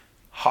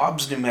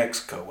 Hobbs, New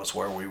Mexico was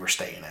where we were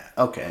staying at.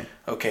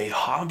 Okay,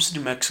 Hobbs,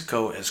 New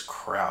Mexico is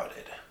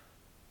crowded.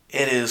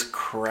 It is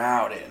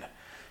crowded.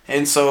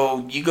 And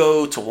so you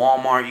go to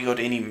Walmart, you go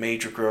to any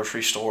major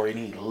grocery store,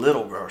 any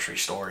little grocery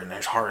store, and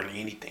there's hardly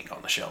anything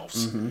on the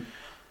shelves. Mm-hmm.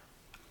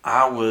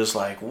 I was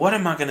like, what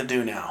am I going to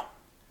do now?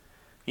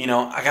 You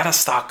know, I got to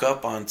stock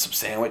up on some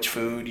sandwich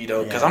food, you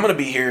know, because I'm going to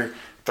be here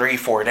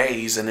 3-4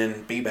 days and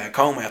then be back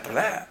home after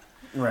that.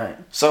 Right.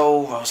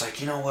 So I was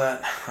like, you know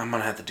what? I'm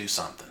going to have to do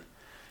something.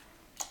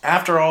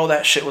 After all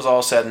that shit was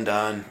all said and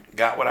done,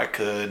 got what I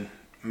could,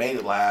 made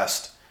it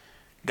last,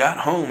 got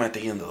home at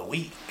the end of the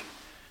week.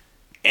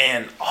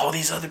 And all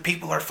these other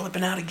people are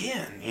flipping out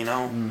again, you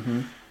know.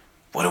 Mm-hmm.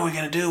 What are we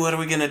going to do? What are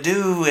we going to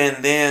do?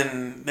 And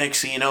then,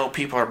 next thing you know,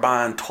 people are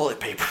buying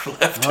toilet paper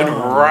left and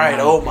right.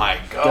 Oh, my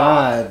God.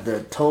 God,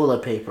 the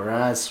toilet paper,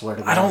 I swear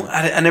to God.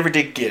 I never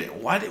did get it.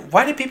 Why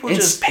did people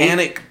just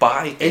panic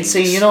buy things? And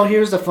see, you know,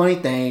 here's the funny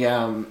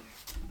thing.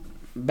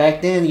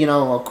 Back then, you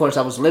know, of course,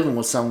 I was living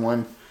with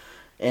someone,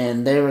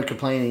 and they were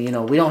complaining, you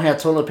know, we don't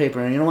have toilet paper.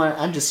 And you know what?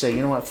 I just say,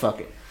 you know what?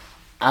 Fuck it.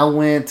 I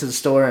went to the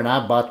store, and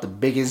I bought the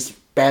biggest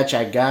batch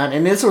I got,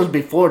 and this was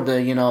before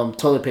the, you know,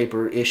 toilet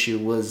paper issue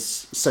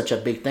was such a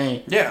big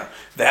thing. Yeah,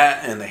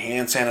 that and the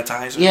hand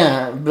sanitizer.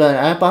 Yeah, but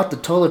I bought the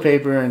toilet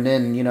paper, and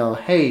then, you know,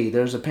 hey,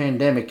 there's a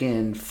pandemic,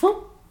 and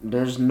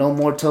there's no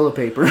more toilet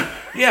paper.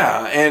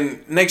 Yeah,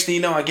 and next thing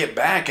you know, I get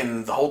back,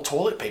 and the whole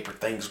toilet paper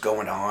thing's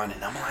going on,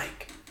 and I'm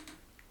like,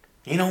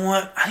 you know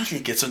what? I need to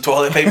get some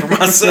toilet paper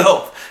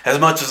myself. As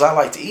much as I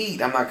like to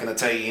eat, I'm not going to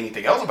tell you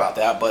anything else about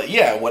that, but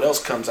yeah, what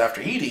else comes after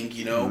eating,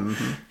 you know,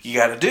 you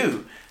got to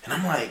do. And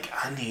I'm like,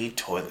 I need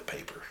toilet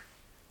paper.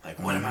 Like,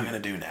 what am I going to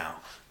do now?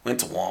 Went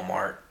to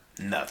Walmart,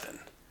 nothing.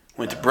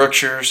 Went to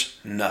Brookshire's,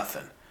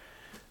 nothing.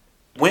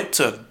 Went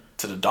to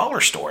the dollar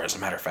store, as a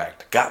matter of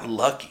fact. Got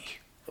lucky.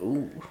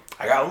 Ooh.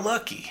 I got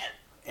lucky.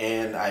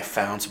 And I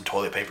found some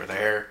toilet paper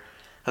there.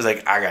 I was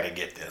like, I got to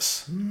get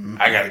this.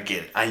 I got to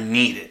get it. I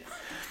need it.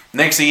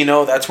 Next thing you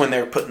know, that's when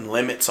they're putting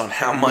limits on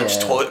how much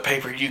toilet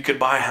paper you could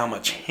buy, how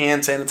much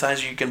hand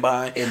sanitizer you can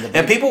buy.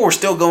 And people were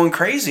still going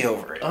crazy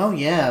over it. Oh,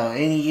 yeah.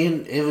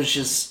 And it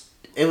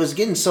was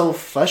getting so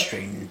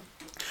frustrating.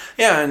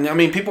 Yeah, and I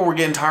mean, people were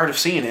getting tired of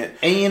seeing it.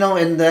 And, you know,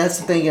 and that's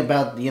the thing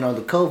about, you know,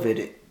 the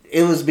COVID.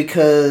 It was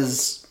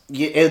because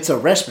it's a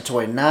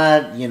respiratory,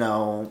 not, you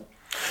know...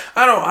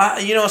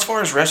 you know, as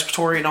far as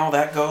respiratory and all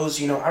that goes,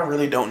 you know, I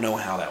really don't know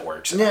how that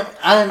works. Yeah,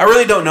 I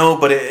really don't know,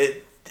 but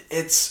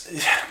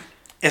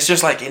it's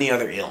just like any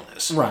other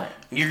illness. Right.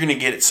 You're going to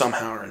get it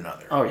somehow or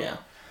another. Oh, yeah.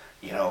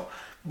 You know,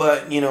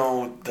 but, you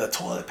know, the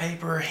toilet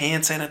paper,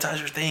 hand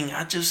sanitizer thing,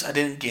 I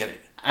didn't get it.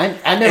 I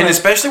never... And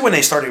especially when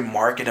they started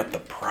marking up the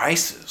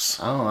prices.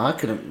 Oh, I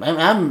couldn't...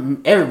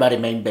 everybody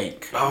made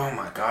bank. Oh,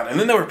 my God. And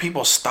then there were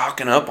people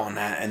stocking up on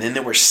that, and then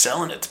they were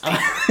selling it to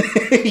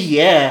people.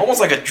 Yeah. Almost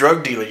like a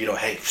drug dealer, you know,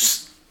 hey,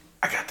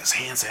 I got this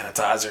hand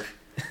sanitizer.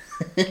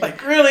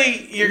 Like,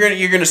 really?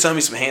 You're gonna sell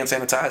me some hand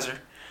sanitizer?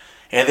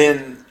 And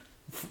then...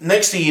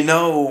 next thing you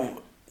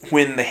know,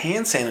 when the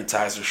hand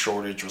sanitizer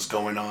shortage was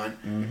going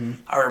on,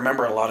 I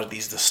remember a lot of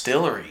these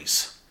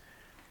distilleries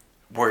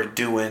were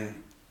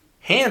doing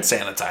hand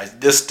sanitizer,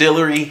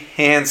 distillery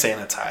hand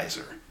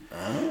sanitizer.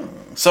 Oh.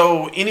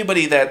 So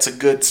anybody that's a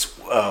good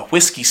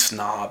whiskey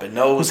snob and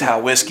knows how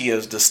whiskey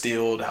is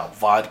distilled, how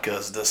vodka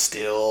is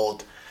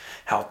distilled,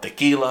 how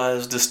tequila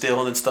is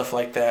distilled and stuff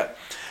like that,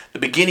 the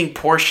beginning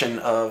portion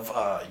of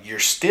your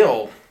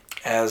still,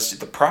 as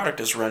the product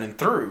is running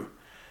through,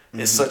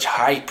 is such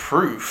high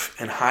proof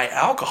and high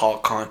alcohol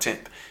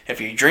content,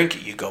 if you drink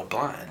it, you go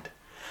blind.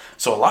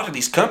 So a lot of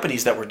these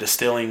companies that were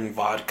distilling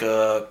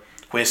vodka,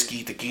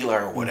 whiskey,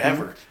 tequila, or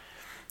whatever,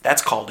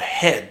 that's called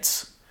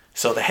heads.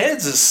 So the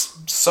heads is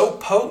so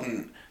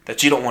potent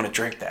that you don't want to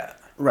drink that.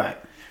 Right.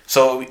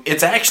 So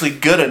it's actually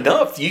good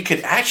enough. You could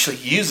actually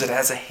use it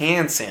as a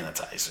hand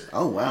sanitizer.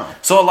 Oh, wow.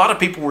 So a lot of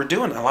people were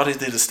doing, a lot of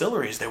the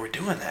distilleries, they were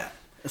doing that.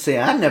 See,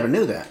 I never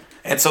knew that.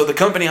 And so the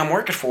company I'm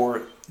working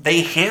for,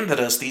 they handed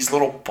us these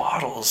little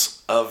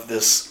bottles of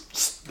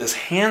this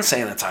hand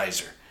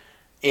sanitizer.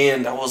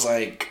 And I was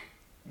like,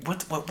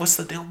 what's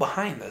the deal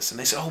behind this? And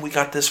they said, oh, we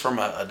got this from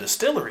a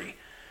distillery.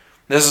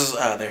 This is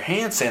their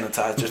hand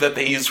sanitizer that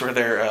they use for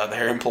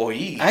their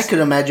employees. I could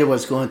imagine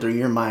what's going through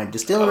your mind.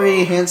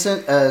 Distillery hand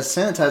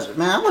sanitizer.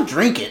 Man, I'm going to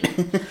drink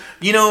it.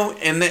 You know,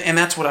 and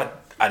that's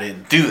what I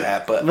didn't do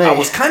that, but I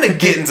was kind of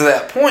getting to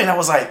that point. I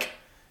was like,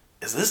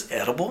 is this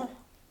edible?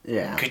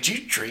 Yeah. Could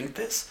you drink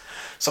this?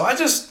 So I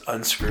just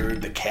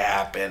unscrewed the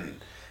cap,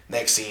 and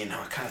next thing you know,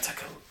 I kind of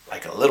took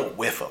a little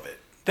whiff of it.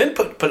 Didn't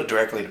put it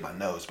directly to my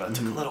nose, but I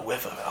took a little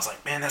whiff of it. I was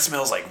like, man, that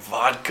smells like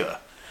vodka.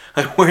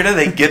 Like, where do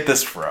they get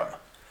this from?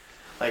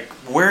 Like,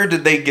 where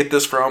did they get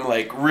this from?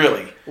 Like,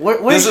 really?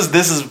 This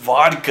is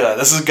vodka.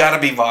 This has got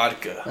to be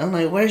vodka. I'm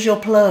like, where's your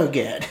plug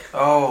at?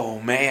 Oh,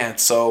 man.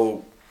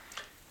 So,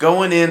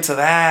 going into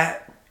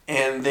that,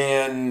 and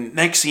then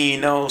next thing you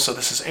know, so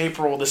this is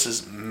April, this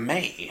is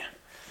May.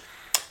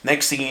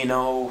 Next thing you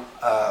know,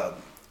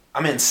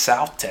 I'm in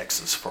South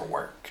Texas for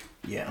work.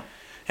 Yeah.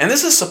 And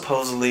this is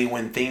supposedly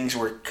when things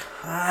were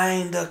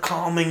kind of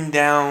calming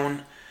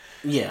down.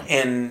 Yeah.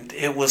 And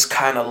it was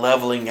kind of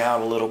leveling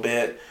out a little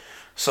bit.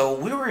 So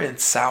we were in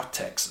South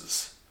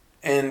Texas,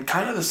 and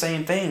kind of the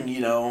same thing,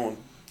 you know,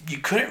 you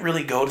couldn't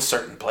really go to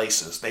certain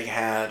places. They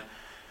had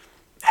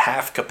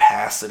half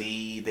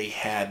capacity. They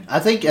had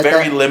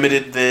very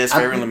limited this,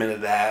 very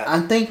limited that. I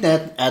think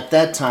that at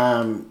that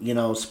time, you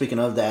know, speaking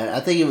of that,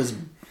 I think it was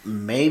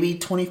maybe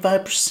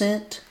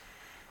 25%.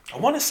 I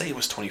want to say it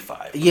was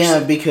 25%. Yeah,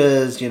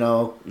 because, you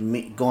know,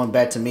 going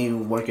back to me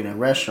working in a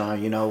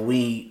restaurant, you know,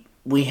 we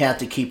have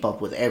to keep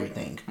up with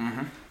everything.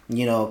 Mm-hmm.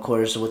 You know, of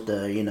course, with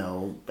the, you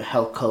know,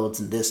 health codes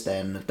and this,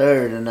 that, and the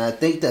third. And I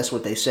think that's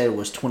what they said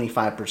was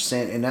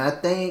 25%. And I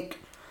think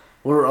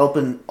we're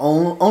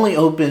only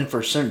open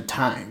for certain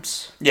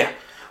times. Yeah.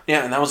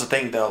 Yeah, and that was the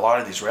thing, that a lot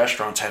of these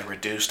restaurants had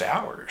reduced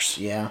hours.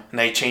 Yeah. And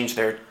they changed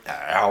their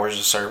hours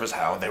of service,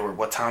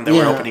 what time they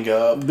were opening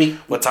up,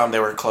 what time they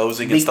were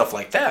closing, and stuff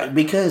like that.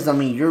 Because, I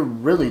mean, you're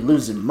really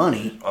losing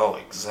money. Oh,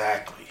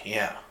 exactly.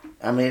 Yeah.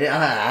 I mean,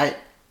 I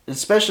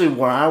especially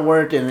where I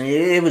worked, and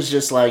it was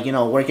just like, you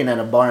know, working at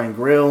a bar and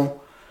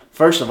grill.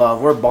 First of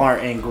all, we're bar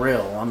and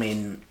grill. I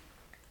mean,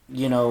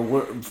 you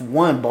know,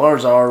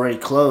 bars are already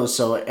closed,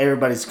 so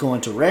everybody's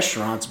going to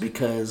restaurants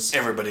because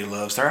everybody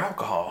loves their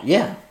alcohol.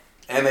 Yeah.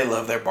 And they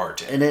love their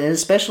bartender. And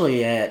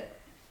especially at,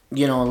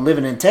 you know,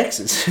 living in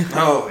Texas.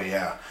 Oh,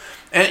 yeah.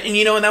 And,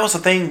 you know, and that was the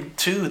thing,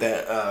 too,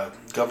 that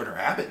Governor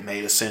Abbott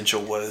made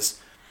essential was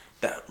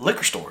that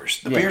liquor stores,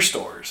 the beer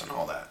stores and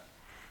all that.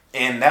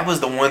 And that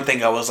was the one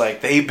thing I was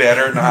like, they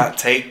better not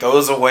take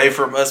those away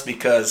from us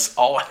because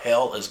all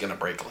hell is going to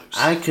break loose.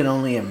 I can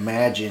only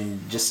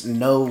imagine just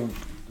no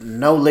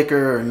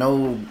liquor or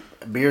no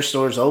beer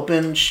stores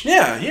open.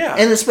 Yeah, yeah.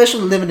 And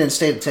especially living in the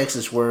state of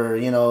Texas where,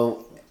 you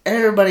know,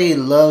 everybody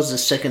loves the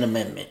Second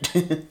Amendment.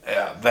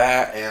 Yeah,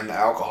 that and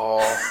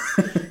alcohol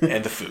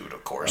and the food,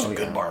 of course, and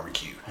good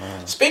barbecue.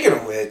 Speaking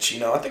of which, you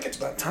know, I think it's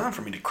about time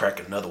for me to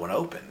crack another one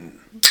open.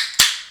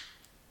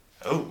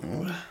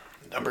 Oh,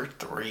 number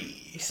 3.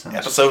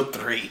 Episode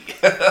 3.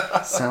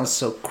 Sounds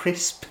so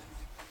crisp.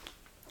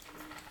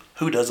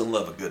 Who doesn't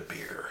love a good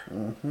beer?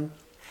 Mm-hmm.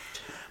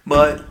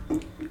 But,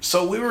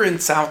 so we were in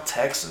South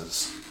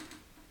Texas.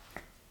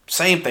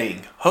 Same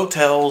thing.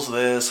 Hotels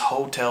this,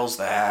 hotels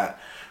that.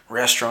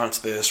 Restaurants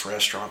this,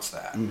 restaurants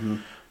that. Mm-hmm.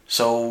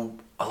 So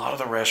a lot of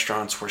the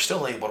restaurants were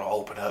still able to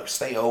open up,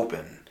 stay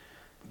open,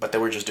 but they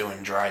were just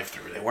doing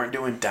drive-through. They weren't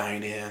doing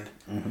dine-in.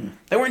 Mm-hmm.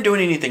 They weren't doing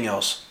anything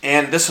else.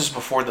 And this is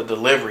before the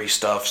delivery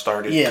stuff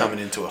started coming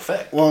into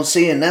effect. Well,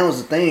 see, and that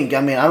was the thing. I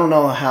mean, I don't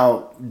know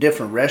how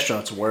different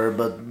restaurants were,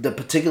 but the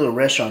particular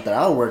restaurant that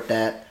I worked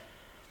at,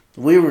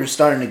 we were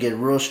starting to get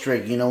real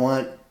strict. You know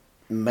what?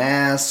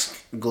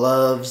 Mask,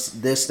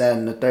 gloves, this, that,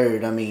 and the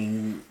third. I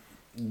mean,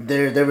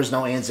 there was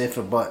no ands, ifs,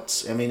 or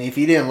buts. I mean, if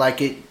you didn't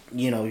like it,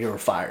 you know, you were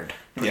fired,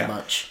 pretty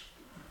much.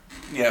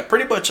 Yeah,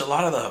 pretty much a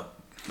lot of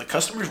the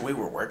customers we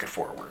were working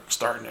for were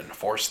starting to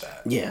enforce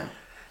that. Yeah.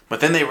 But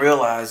then they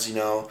realized, you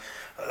know,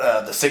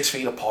 the 6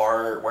 feet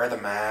apart, wear the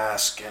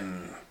mask,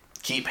 and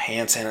keep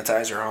hand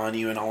sanitizer on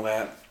you and all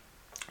that.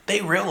 They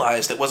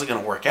realized it wasn't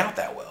going to work out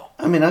that well.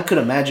 I mean, I could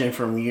imagine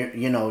from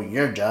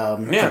your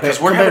job. Yeah,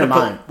 because we're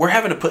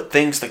having to put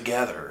things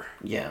together.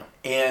 Yeah.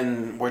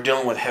 And we're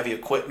dealing with heavy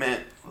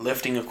equipment,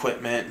 lifting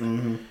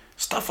equipment,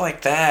 stuff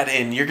like that,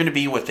 and you're going to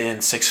be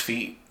within 6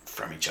 feet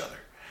from each other.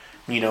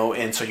 You know,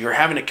 and so you're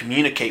having to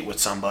communicate with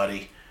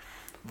somebody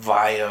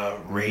via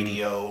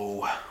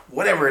radio,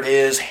 whatever it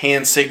is,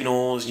 hand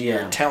signals,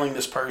 you're telling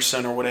this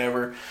person or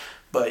whatever,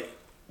 but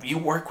you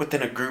work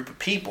within a group of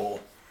people.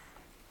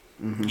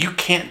 Mm-hmm. You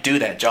can't do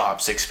that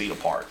job 6 feet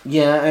apart.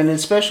 Yeah, and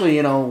especially,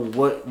 you know,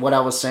 what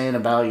I was saying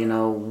about, you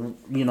know,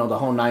 the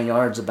whole 9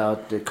 yards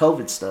about the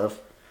COVID stuff.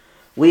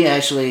 we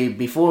actually,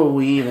 before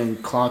we even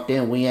clocked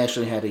in, we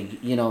actually had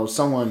to,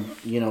 someone,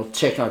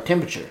 check our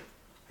temperature.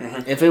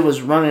 Mm-hmm. If it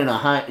was running a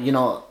high,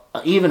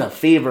 even a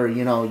fever,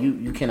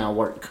 you cannot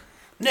work.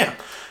 Yeah.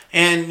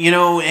 And,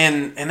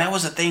 and that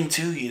was a thing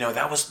too,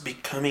 that was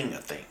becoming a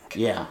thing.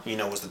 Yeah.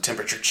 Was the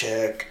temperature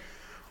check,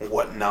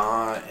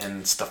 whatnot,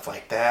 and stuff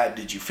like that.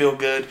 Did you feel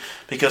good?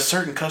 Because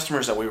certain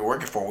customers that we were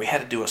working for, we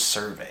had to do a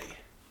survey.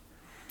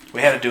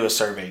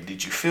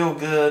 Did you feel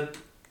good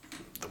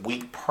the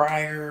week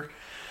prior?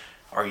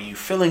 Are you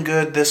feeling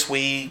good this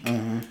week?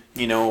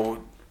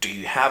 Mm-hmm. Do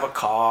you have a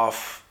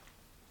cough?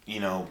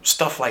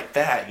 Stuff like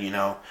that,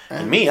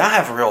 And me, I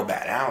have real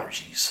bad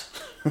allergies.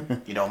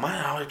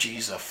 My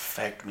allergies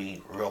affect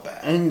me real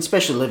bad. And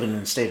especially living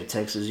in the state of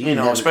Texas.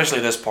 Especially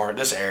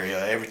this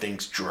area,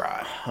 everything's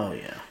dry. Oh,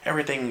 yeah.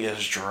 Everything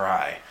is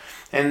dry.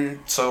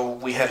 And so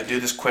we had to do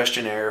this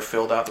questionnaire,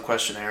 filled out the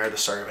questionnaire, the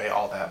survey,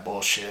 all that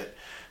bullshit.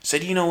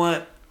 Said, you know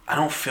what? I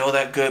don't feel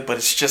that good, but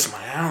it's just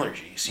my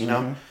allergies,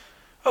 Mm-hmm.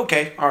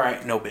 Okay, all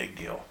right, no big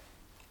deal.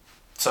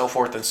 So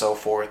forth and so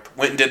forth.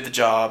 Went and did the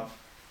job.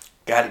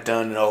 Got it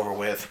done and over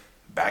with.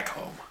 Back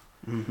home.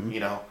 Mm-hmm.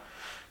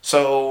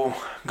 So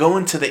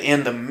going to the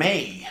end of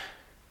May,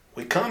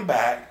 we come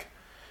back,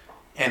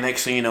 and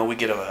next thing you know, we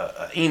get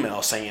an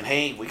email saying,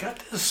 hey, we got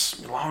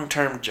this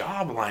long-term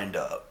job lined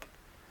up.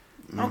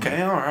 Mm-hmm.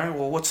 Okay, all right.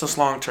 Well, what's this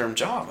long-term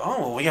job? Oh,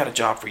 well, we got a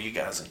job for you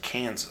guys in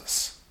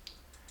Kansas.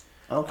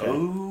 Okay.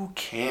 Oh,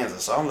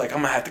 Kansas. I'm like, I'm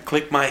going to have to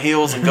click my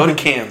heels and go to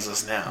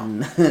Kansas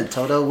now.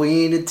 Toto,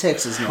 we ain't in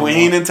Texas no more. We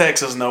ain't in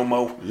Texas no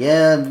more.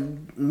 Yeah,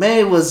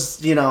 May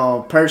was,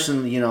 my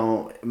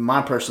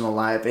personal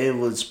life, it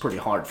was pretty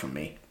hard for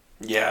me.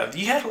 Yeah,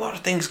 you had a lot of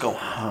things going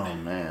on. Oh,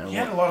 man. You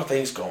had a lot of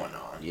things going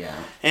on. Yeah.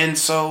 And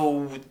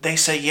so they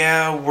say,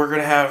 yeah, we're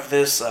going to have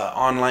this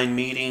online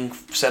meeting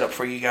set up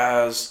for you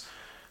guys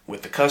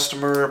with the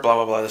customer, blah,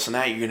 blah, blah, this and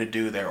that. You're going to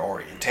do their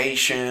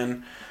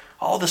orientation,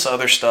 all this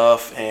other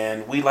stuff,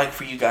 and we'd like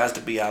for you guys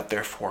to be out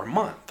there for a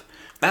month.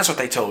 That's what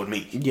they told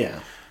me. Yeah.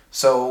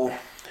 So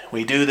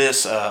we do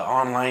this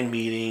online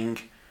meeting,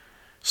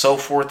 so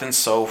forth and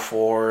so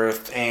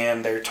forth,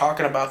 and they're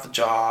talking about the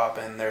job,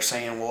 and they're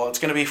saying, well, it's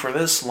going to be for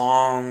this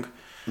long.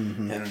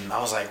 Mm-hmm. And I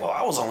was like, well,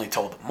 I was only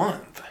told a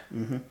month.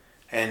 Mm-hmm.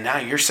 And now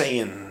you're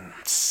saying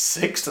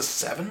 6 to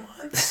 7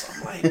 months?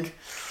 I'm like,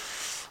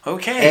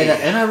 okay.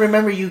 And I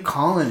remember you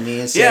calling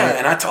me and saying... Yeah,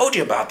 and I told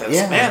you about this.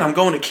 Yeah. Man, I'm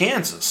going to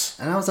Kansas.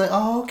 And I was like,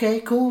 oh,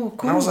 okay, cool.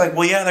 And I was like,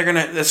 well, yeah,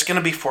 it's going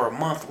to be for a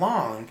month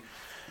long.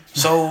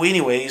 So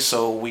anyway,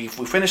 we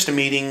finished the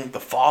meeting the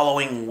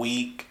following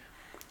week.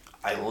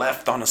 I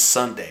left on a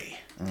Sunday.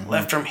 Mm-hmm.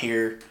 Left from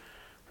here,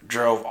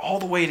 drove all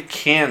the way to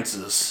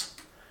Kansas.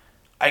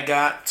 I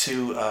got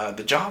to,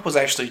 the job was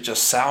actually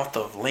just south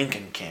of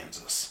Lincoln,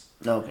 Kansas.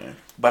 Okay.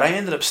 But I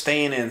ended up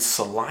staying in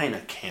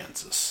Salina,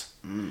 Kansas.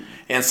 Mm.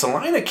 And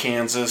Salina,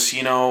 Kansas,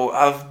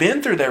 I've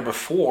been through there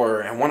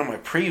before in one of my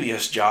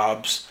previous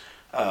jobs,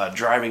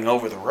 driving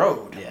over the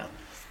road. Yeah.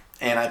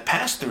 And I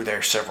passed through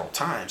there several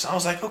times. I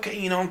was like,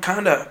 okay, I'm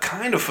kind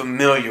of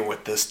familiar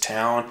with this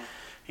town,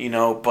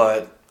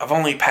 but I've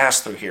only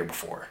passed through here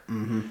before,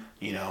 mm-hmm.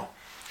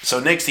 So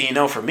next thing you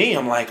know, for me,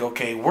 I'm like,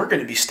 okay, we're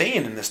going to be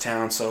staying in this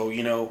town. So,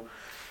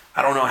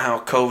 I don't know how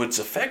COVID's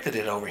affected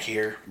it over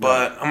here,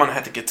 but I'm going to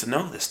have to get to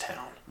know this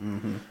town.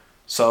 Mm-hmm.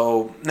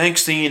 So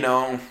next thing you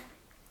know,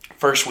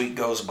 first week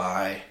goes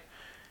by.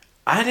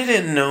 I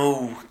didn't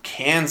know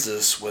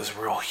Kansas was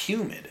real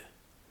humid.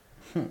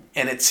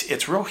 And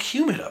it's real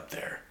humid up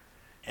there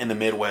in the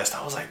Midwest.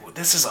 I was like, well,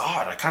 this is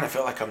odd. I kind of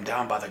feel like I'm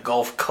down by the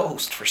Gulf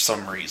Coast for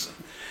some reason.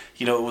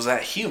 It was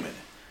that humid.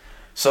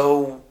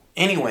 So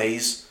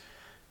anyways,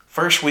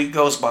 first week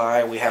goes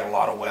by. We had a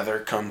lot of weather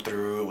come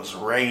through. It was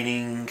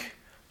raining,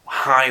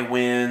 high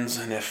winds,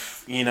 and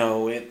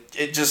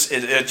it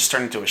just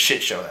turned into a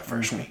shit show that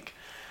first mm-hmm. week.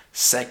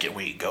 Second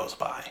week goes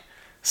by.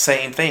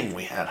 Same thing.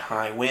 We had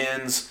high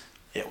winds.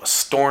 It was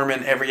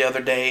storming every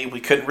other day.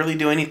 We couldn't really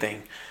do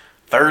anything.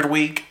 Third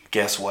week,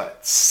 guess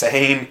what?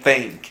 Same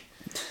thing.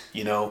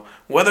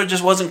 Weather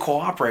just wasn't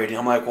cooperating.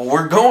 I'm like, well,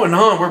 we're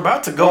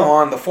about to go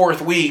on the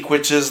fourth week,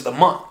 which is the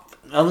month.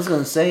 I was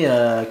going to say,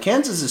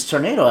 Kansas is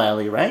Tornado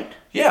Alley, right?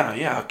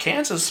 Yeah.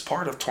 Kansas is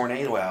part of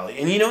Tornado Alley.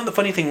 And the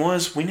funny thing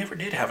was, we never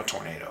did have a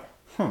tornado.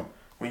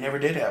 We never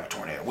did have a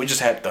tornado. We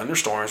just had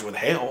thunderstorms with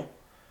hail,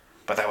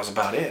 but that was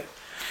about it.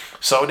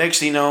 So next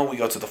thing you know, we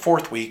go to the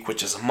fourth week,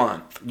 which is a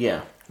month.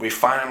 Yeah. We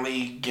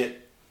finally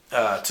get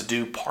to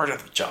do part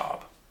of the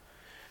job.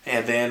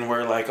 And then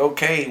we're like,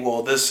 okay,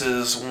 well, this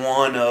is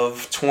one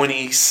of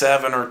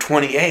 27 or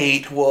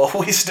 28. Well,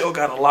 we still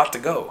got a lot to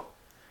go.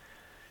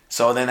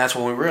 So then that's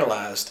when we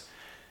realized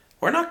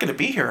we're not going to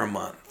be here a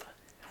month.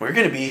 We're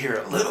going to be here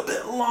a little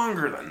bit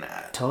longer than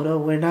that. Toto,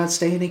 we're not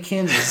staying in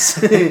Kansas.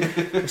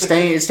 We're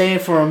staying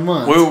for a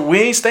month. We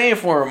ain't staying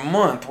for a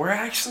month. We're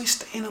actually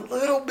staying a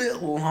little bit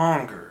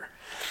longer.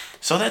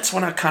 So that's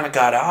when I kind of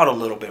got out a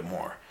little bit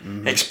more.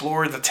 Mm-hmm.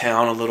 Explored the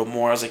town a little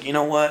more. I was like, you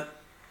know what?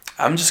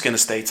 I'm just going to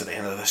stay to the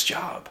end of this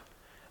job.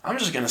 I'm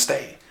just going to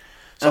stay.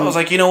 So I was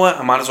like, you know what?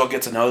 I might as well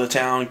get to know the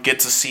town, get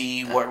to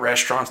see what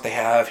restaurants they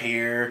have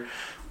here,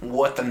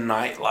 what the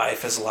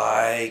nightlife is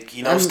like,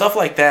 stuff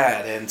like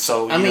that. And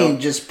so, I mean,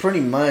 just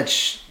pretty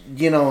much,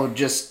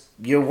 just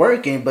you're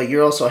working, but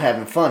you're also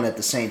having fun at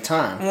the same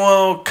time.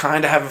 Well,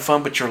 kind of having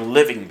fun, but you're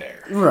living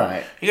there.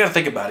 Right. You got to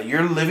think about it.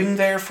 You're living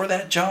there for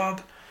that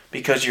job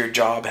because your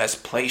job has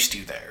placed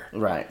you there.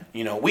 Right.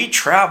 We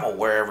travel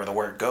wherever the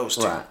work goes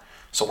to. Right.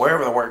 So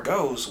wherever the work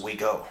goes, we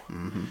go.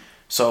 Mm-hmm.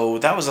 So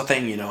that was the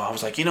thing, I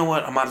was like, you know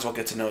what? I might as well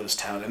get to know this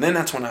town. And then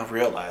that's when I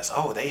realized,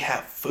 they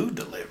have food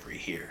delivery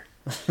here.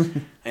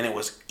 And it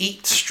was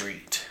Eat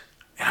Street.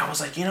 And I was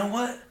like, you know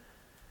what?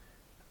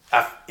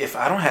 If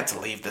I don't have to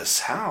leave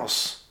this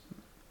house,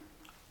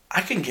 I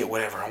can get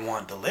whatever I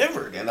want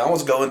delivered. And I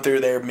was going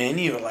through their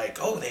menu like,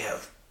 they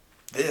have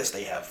this,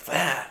 they have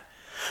that.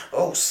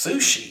 Oh,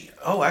 sushi.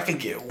 Oh, I can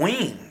get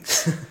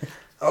wings.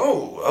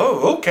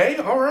 Okay,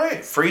 all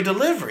right. Free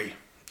delivery.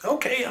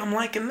 Okay, I'm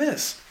liking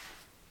this.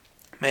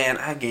 Man,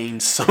 I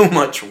gained so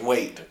much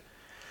weight.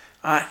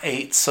 I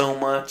ate so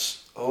much.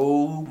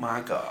 Oh my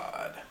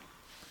God.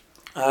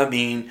 I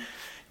mean,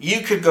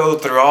 you could go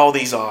through all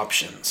these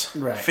options.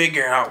 Right.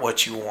 Figure out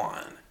what you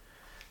want.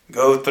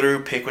 Go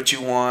through, pick what you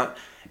want,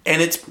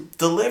 and it's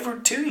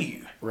delivered to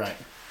you. Right.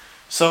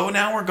 So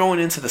now we're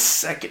going into the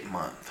second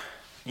month.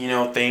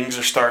 Things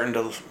are starting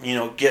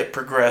to, get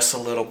progress a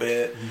little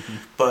bit. Mm-hmm.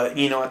 But,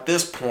 at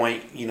this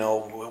point,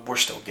 we're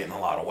still getting a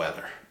lot of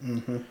weather.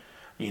 Mm-hmm.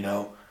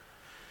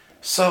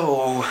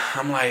 So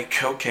I'm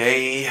like,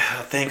 okay,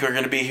 I think we're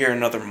going to be here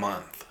another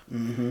month.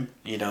 Mm-hmm.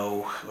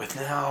 With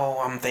now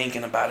I'm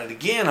thinking about it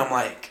again. I'm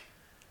like,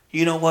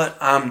 you know what?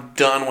 I'm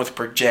done with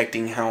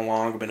projecting how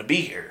long I'm going to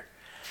be here.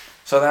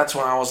 So that's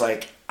when I was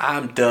like,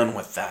 I'm done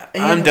with that.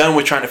 I'm done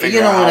with trying to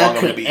figure out how long I'm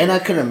going to be here. And I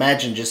could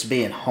imagine just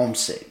being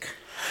homesick.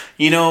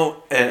 And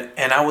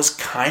I was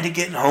kind of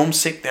getting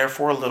homesick there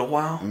for a little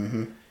while.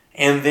 Mm-hmm.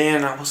 And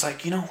then I was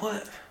like, you know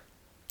what?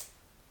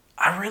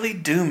 I really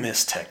do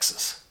miss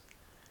Texas.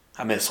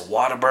 I miss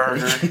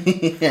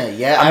Whataburger.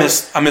 yeah.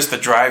 I miss the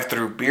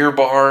drive-through beer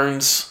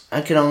barns.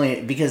 I could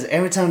only, because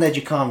every time that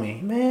you call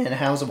me, man,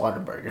 how's a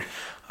Whataburger?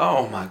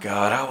 Oh my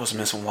God, I was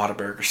missing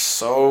Whataburger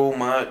so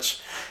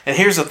much. And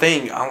here's the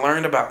thing,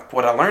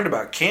 what I learned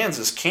about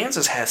Kansas.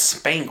 Kansas has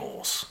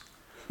Spangles.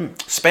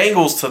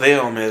 Spangles to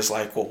them is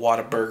like what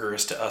Whataburger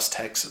is to us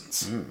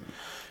Texans.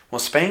 Well,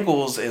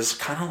 Spangles is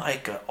kind of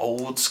like an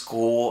old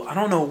school, I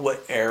don't know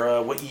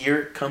what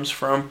year it comes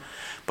from,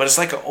 but it's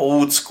like an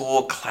old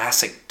school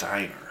classic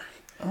diner.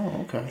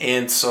 Oh, okay.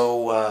 And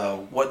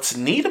so what's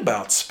neat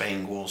about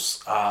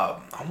Spangles, I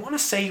want to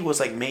say it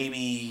was like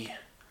maybe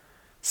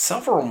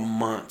several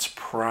months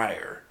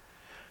prior,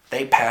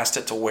 they passed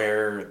it to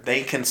where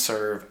they can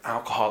serve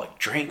alcoholic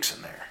drinks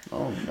in there.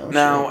 Oh, no.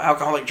 Now,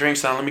 alcoholic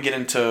drinks, now let me get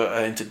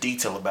into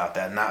detail about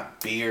that. Not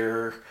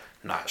beer,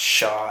 not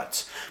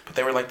shots, but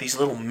they were like these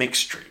little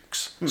mixed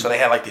drinks. So they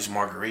had like these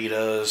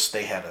margaritas,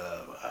 they had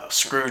a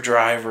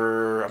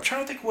screwdriver. I'm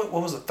trying to think what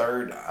was the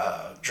third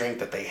drink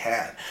that they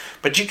had.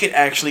 But you could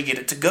actually get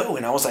it to go.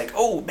 And I was like,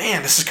 oh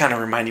man, this is kind of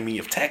reminding me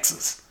of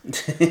Texas.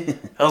 I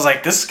was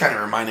like, this is kind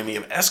of reminding me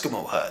of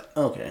Eskimo Hut.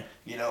 Okay.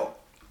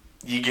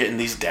 You getting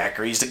these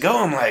daiquiris to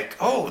go. I'm like,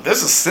 oh,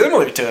 this is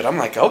similar to it. I'm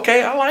like,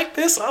 okay, I like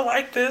this.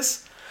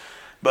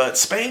 But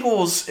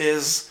Spangles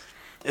is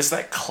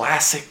that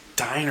classic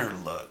diner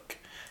look.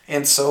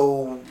 And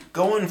so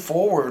going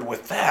forward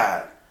with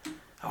that,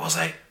 I was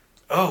like,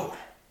 oh,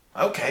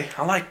 okay,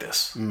 I like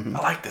this. Mm-hmm.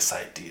 I like this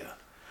idea.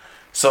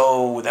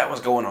 So that was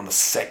going on the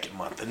second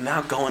month. And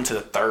now going to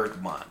the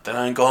third month. And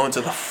I'm going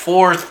to the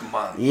fourth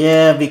month.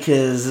 Yeah,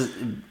 because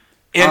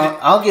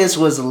August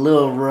was a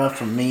little rough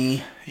for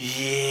me.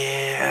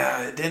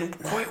 Yeah, it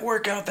didn't quite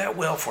work out that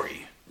well for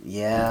you.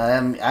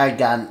 Yeah, I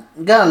got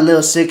a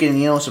little sick,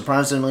 and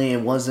surprisingly, it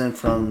wasn't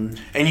from.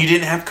 And you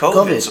didn't have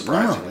COVID.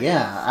 Surprisingly. No,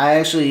 yeah, I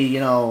actually,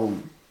 I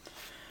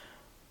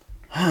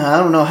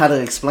don't know how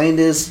to explain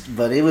this,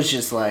 but it was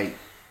just like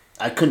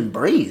I couldn't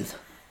breathe.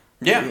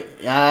 Yeah,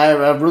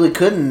 I really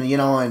couldn't,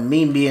 and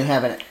me being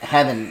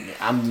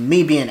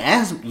me being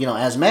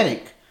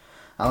asthmatic,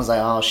 I was like,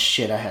 oh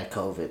shit, I had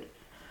COVID.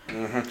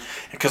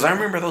 Because I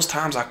remember those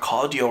times I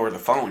called you over the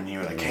phone and you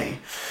were like, hey,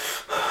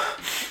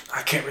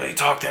 I can't really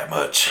talk that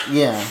much.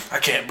 Yeah. I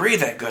can't breathe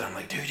that good. I'm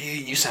like, dude,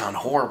 you sound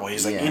horrible.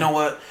 He's like, you know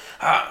what?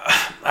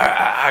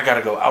 I got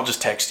to go. I'll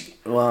just text you.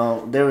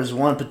 Well, there was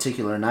one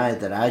particular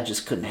night that I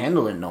just couldn't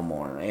handle it no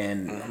more.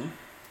 And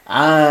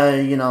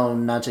I,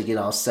 not to get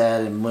all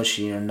sad and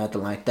mushy or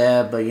nothing like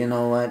that, but you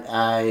know what?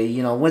 I,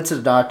 went to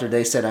the doctor.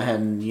 They said I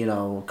had,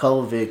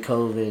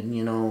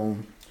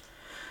 COVID,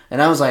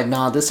 And I was like,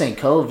 no, this ain't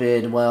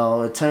COVID.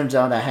 Well, it turns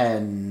out I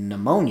had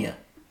pneumonia.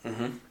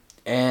 Mm-hmm.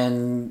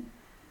 And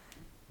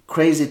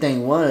crazy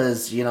thing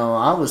was,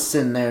 I was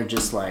sitting there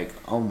just like,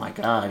 oh my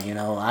God,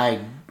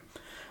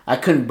 I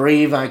couldn't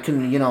breathe. I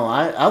couldn't,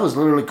 I was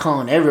literally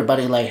calling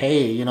everybody like,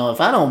 hey,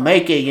 if I don't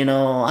make it,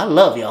 I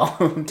love y'all.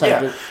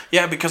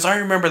 Yeah, because I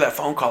remember that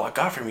phone call I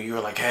got from you. You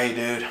were like, hey,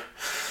 dude,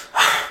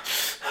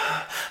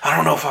 I I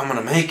don't know if I'm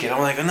gonna make it.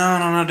 I'm like,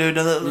 no, dude,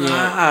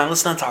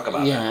 let's not talk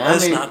about it.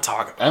 Let's not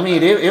talk about it. I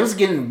mean, it was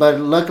getting, but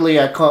luckily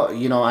I called,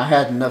 I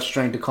had enough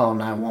strength to call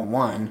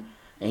 911,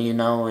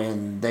 and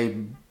and they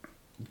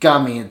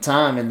got me in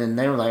time, and then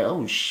they were like,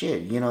 oh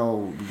shit,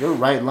 your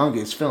right lung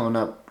is filling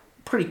up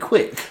pretty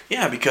quick.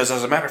 Yeah, because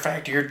as a matter of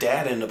fact, your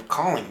dad ended up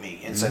calling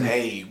me and said,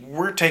 hey,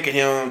 we're taking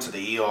him to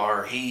the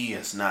ER. He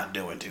is not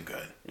doing too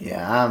good.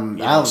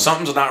 Yeah,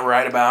 something's not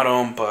right about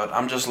him, but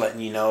I'm just letting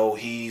you know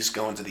he's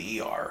going to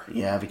the ER.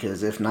 Yeah,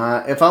 because if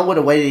I would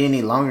have waited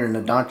any longer and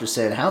the doctor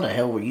said, how the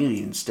hell were you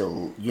even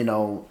still,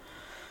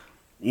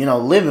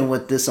 living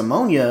with this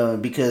ammonia?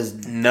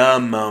 Because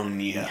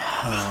pneumonia.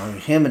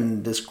 Him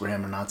and this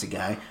grammar Nazi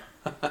guy.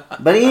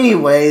 But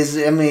anyways,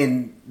 I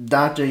mean,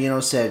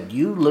 doctor, said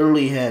you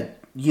literally had,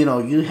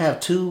 you have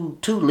two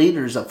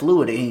liters of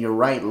fluid in your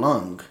right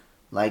lung.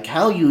 Like,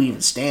 how are you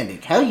even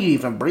standing? How are you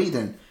even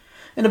breathing?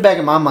 In the back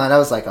of my mind, I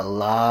was like, a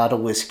lot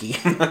of whiskey.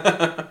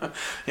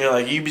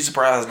 You'd be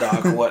surprised,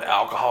 Doc, what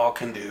alcohol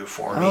can do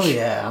for me. Oh,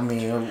 yeah. I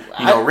mean...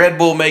 Red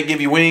Bull may give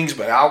you wings,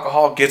 but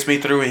alcohol gets me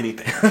through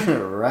anything.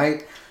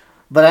 Right?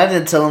 But I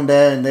didn't tell them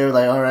that, and they were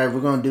like, all right,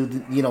 we're going to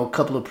do, a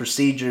couple of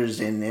procedures,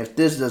 and if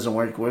this doesn't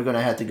work, we're going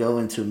to have to go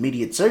into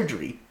immediate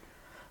surgery.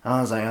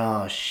 I was like,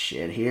 oh,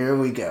 shit, here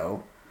we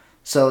go.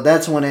 So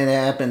that's when it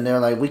happened. They're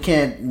like, we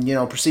can't,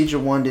 procedure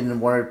 1 didn't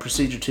work,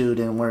 procedure 2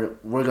 didn't work,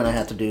 we're going to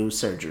have to do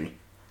surgery.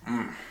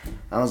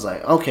 I was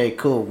like, okay,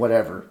 cool,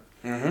 whatever.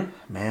 Mm-hmm.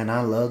 Man,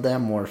 I love that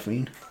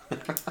morphine.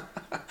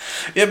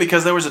 Yeah,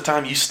 because there was a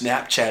time you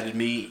Snapchatted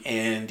me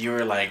and you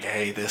were like,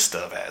 hey, this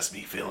stuff has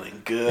me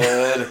feeling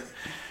good.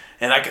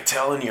 And I could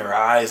tell in your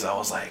eyes, I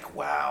was like,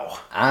 wow,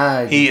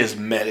 he is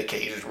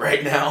medicated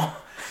right now.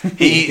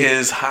 He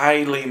is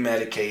highly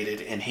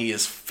medicated and he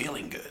is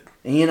feeling good.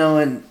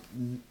 And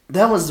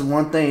that was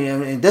one thing. I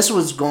mean, this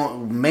was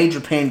major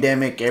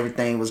pandemic.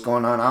 Everything was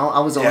going on. I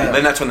was only and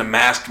then that's when the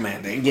mask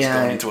mandate was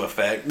going into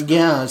effect.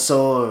 Yeah,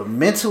 so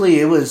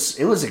mentally it was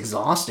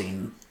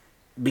exhausting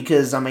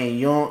because I mean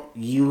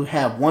you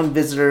have one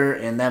visitor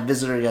and that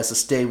visitor has to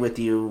stay with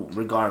you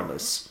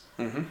regardless.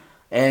 Mm-hmm.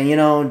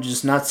 And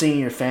just not seeing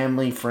your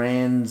family,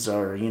 friends,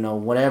 or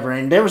whatever.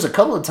 And there was a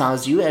couple of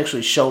times you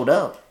actually showed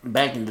up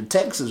back into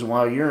Texas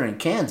while you're in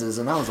Kansas,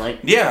 and I was like,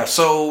 yeah.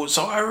 So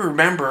I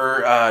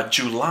remember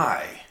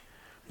July.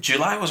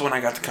 July was when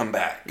I got to come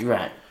back.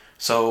 Right.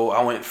 So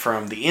I went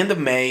from the end of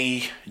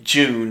May,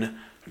 June,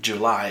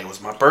 July. It was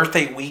my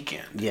birthday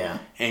weekend. Yeah.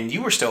 And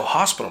you were still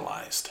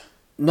hospitalized.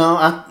 No,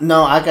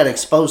 I got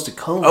exposed to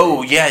COVID.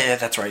 Oh, yeah,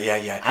 that's right.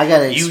 Yeah. I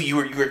got you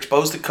were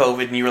exposed to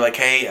COVID, and you were like,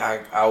 hey,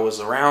 I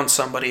was around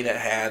somebody that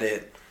had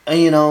it.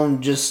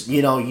 And, just,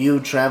 you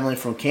traveling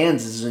from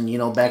Kansas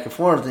and, back and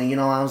forth.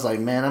 And, I was like,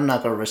 man, I'm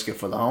not going to risk it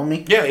for the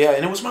homie. Yeah.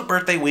 And it was my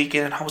birthday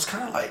weekend, and I was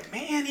kind of like,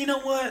 man, you know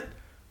what?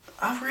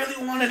 I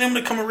really wanted him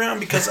to come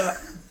around because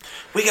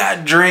we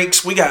got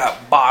drinks, we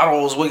got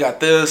bottles, we got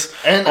this.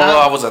 And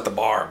I was at the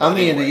bar. I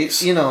mean,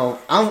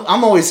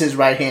 I'm always his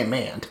right-hand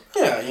man.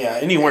 Yeah.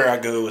 Anywhere I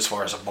go as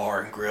far as a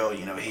bar and grill,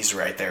 he's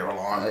right there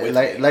along with me.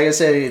 Like I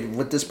said,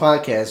 with this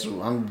podcast,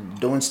 I'm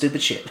doing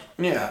stupid shit.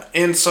 Yeah.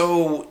 And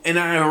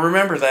I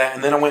remember that,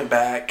 and then I went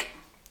back,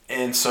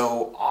 and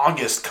so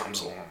August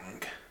comes along.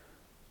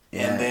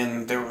 Yeah. And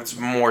then there was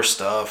more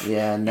stuff.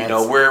 Yeah, and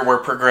we're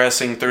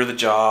progressing through the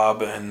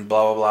job and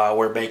blah, blah, blah.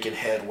 We're making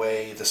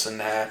headway, this and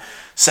that.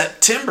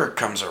 September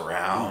comes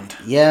around.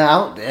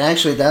 Yeah,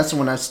 actually, that's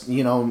when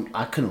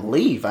I couldn't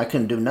leave. I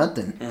couldn't do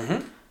nothing.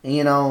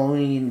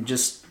 Mm-hmm.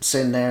 Just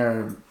sitting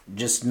there,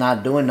 just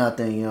not doing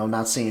nothing,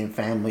 not seeing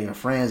family or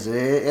friends.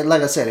 It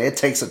like I said, it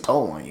takes a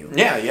toll on you.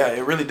 Yeah,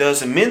 it really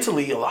does. And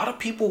mentally, a lot of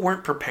people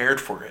weren't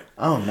prepared for it.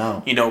 Oh,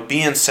 no.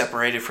 Being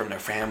separated from their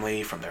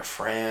family, from their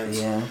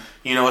friends. Yeah.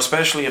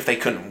 Especially if they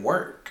couldn't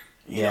work.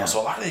 Yeah. So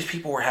a lot of these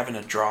people were having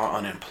to draw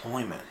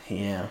unemployment.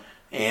 Yeah.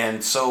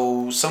 And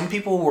so some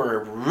people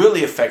were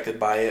really affected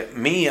by it.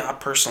 Me, I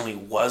personally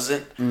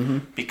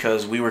wasn't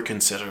because we were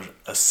considered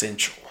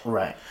essential.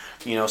 Right.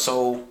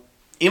 So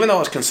even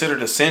though it's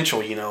considered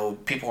essential,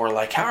 people were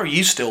like, how are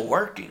you still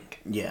working?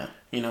 Yeah.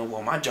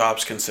 Well, my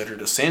job's considered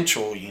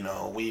essential.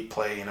 We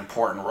play an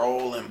important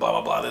role in blah,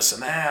 blah, blah, this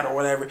and that or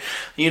whatever.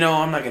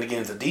 I'm not going to get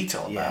into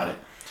detail about it.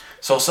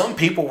 So some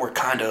people were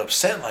kind of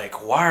upset,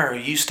 like, why are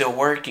you still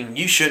working?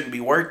 You shouldn't be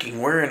working.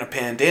 We're in a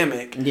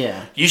pandemic.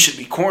 Yeah. You should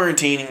be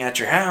quarantining at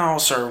your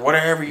house or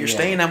whatever you're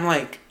staying. I'm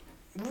like,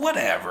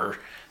 whatever.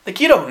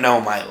 Like, you don't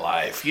know my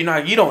life. You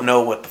don't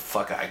know what the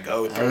fuck I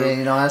go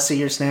through. I see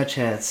your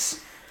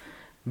Snapchats.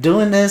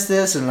 Doing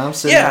this, and I'm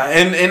sitting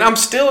and I'm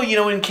still,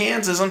 in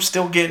Kansas, I'm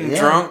still getting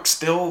drunk,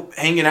 still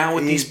hanging out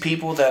with these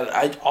people that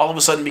I all of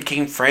a sudden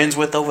became friends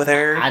with over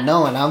there. I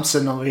know, and I'm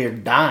sitting over here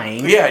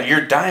dying. Yeah,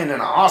 you're dying in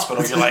a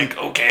hospital. You're like,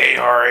 okay,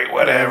 all right,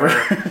 whatever.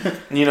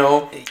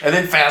 And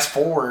then fast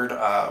forward,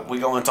 we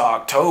go into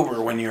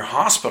October when you're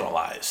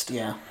hospitalized.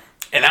 Yeah.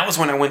 And that was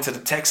when I went to the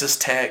Texas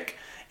Tech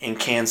and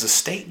Kansas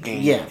State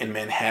game in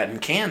Manhattan,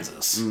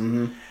 Kansas.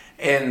 Mm-hmm.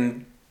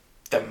 And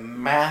the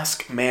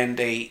mask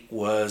mandate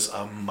was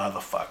a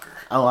motherfucker.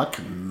 Oh, I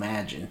can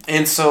imagine.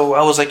 And so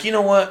I was like, you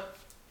know what?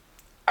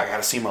 I got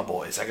to see my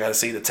boys. I got to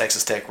see the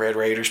Texas Tech Red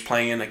Raiders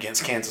playing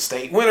against Kansas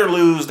State. Win or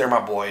lose, they're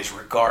my boys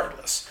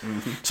regardless.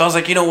 Mm-hmm. So I was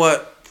like, you know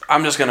what?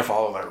 I'm just going to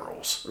follow their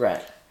rules.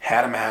 Right.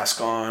 Had a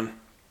mask on.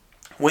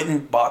 Went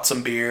and bought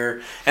some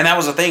beer. And that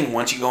was the thing.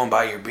 Once you go and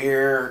buy your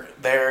beer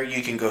there,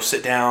 you can go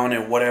sit down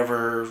in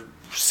whatever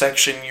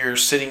section you're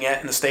sitting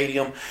at in the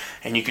stadium,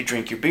 and you could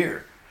drink your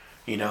beer,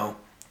 you know.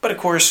 But, of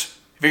course,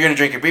 if you're going to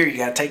drink your beer, you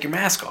got to take your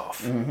mask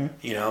off,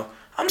 you know.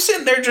 I'm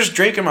sitting there just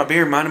drinking my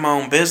beer, minding my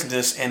own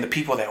business, and the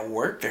people that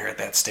work there at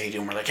that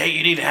stadium were like, hey,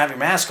 you need to have your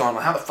mask on.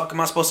 Well, how the fuck am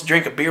I supposed to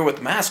drink a beer with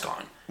the mask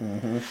on?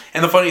 Mm-hmm.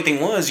 And the funny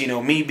thing was, you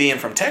know, me being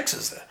from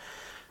Texas,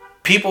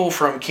 people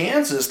from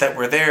Kansas that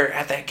were there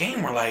at that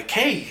game were like,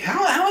 hey,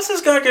 how is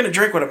this guy going to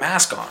drink with a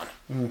mask on?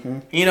 Mm-hmm.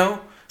 You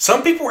know?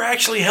 Some people were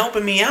actually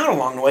helping me out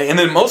along the way. And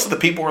then most of the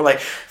people were like,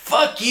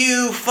 fuck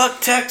you,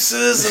 fuck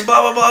Texas, and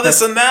blah, blah, blah,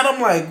 this and that.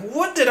 I'm like,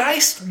 what did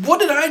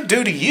I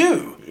do to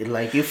you?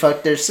 Like you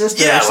fucked their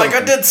sister. Yeah, like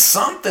I did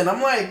something.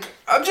 I'm like,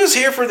 I'm just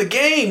here for the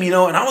game, you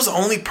know. And I was the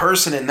only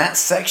person in that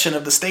section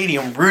of the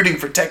stadium rooting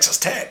for Texas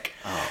Tech.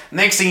 Oh.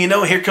 Next thing you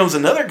know, here comes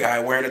another guy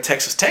wearing a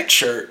Texas Tech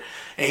shirt.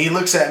 And he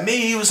looks at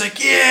me, he was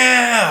like,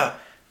 yeah,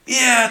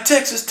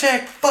 Texas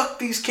Tech, fuck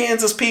these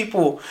Kansas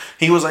people.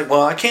 He was like,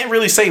 well, I can't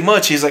really say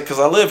much. He's like, because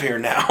I live here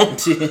now.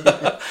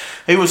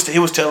 He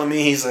was telling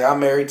me, he's like, I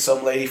married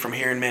some lady from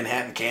here in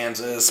Manhattan,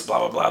 Kansas, blah,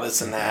 blah, blah,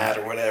 this and that,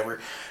 or whatever,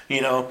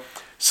 you know.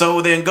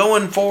 So then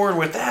going forward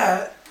with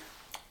that,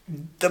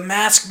 the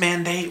mask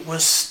mandate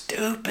was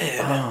stupid.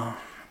 Oh.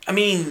 I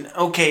mean,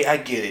 okay, I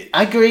get it.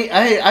 I agree.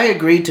 I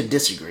agree to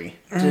disagree.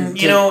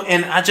 You know,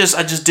 and I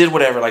just did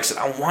whatever. Like I said,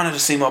 I wanted to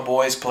see my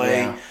boys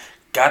play. Yeah.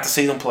 Got to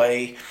see them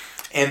play.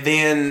 And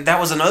then that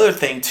was another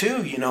thing,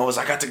 too, you know, is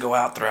I got to go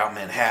out throughout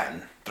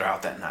Manhattan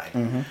throughout that night.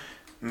 Mm-hmm.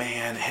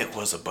 Man, it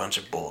was a bunch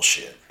of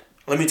bullshit.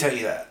 Let me tell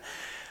you that.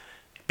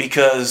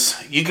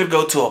 Because you could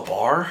go to a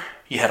bar,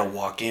 you had to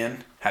walk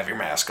in, have your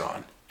mask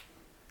on,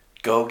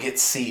 go get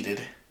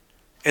seated,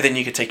 and then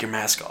you could take your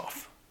mask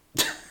off.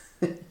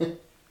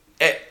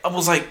 I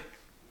was like,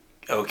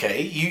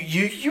 okay,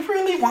 you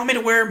really want me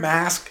to wear a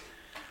mask,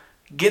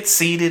 get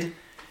seated,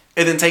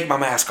 and then take my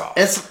mask off?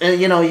 It's,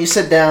 you know, you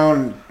sit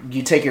down,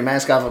 you take your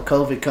mask off, and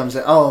COVID comes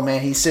in. Oh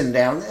man, he's sitting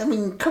down. I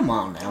mean, come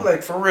on now.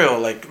 Like for real,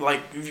 like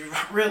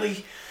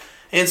really.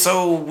 And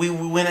so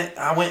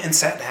I went and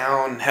sat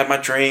down, had my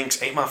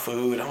drinks, ate my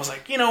food. I was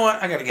like, you know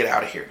what, I got to get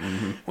out of here.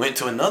 Mm-hmm. Went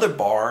to another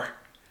bar,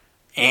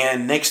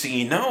 and next thing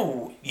you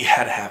know, you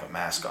had to have a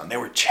mask on. They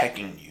were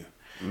checking you.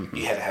 Mm-hmm.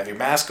 You had to have your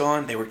mask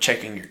on. They were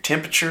checking your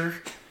temperature.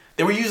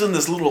 They were using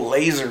this little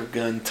laser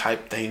gun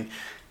type thing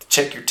to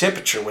check your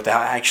temperature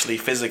without actually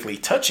physically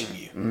touching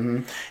you.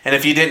 Mm-hmm. And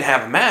if you didn't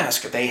have a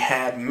mask, they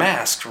had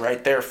masks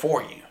right there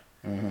for you.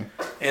 Mm-hmm.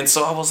 And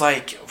so I was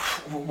like,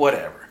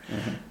 whatever.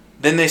 Mm-hmm.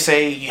 Then they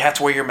say you have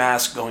to wear your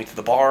mask going to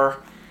the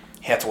bar.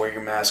 You have to wear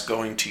your mask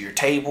going to your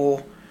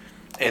table.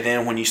 And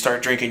then when you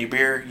start drinking your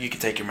beer, you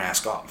can take your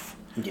mask off.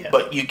 Yeah.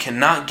 But you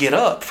cannot get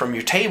up from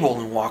your table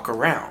and walk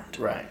around.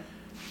 Right.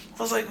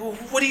 I was like, well,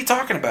 what are you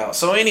talking about?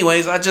 So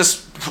anyways,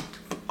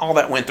 all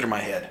that went through my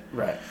head.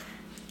 Right.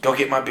 Go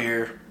get my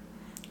beer.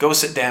 Go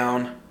sit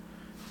down.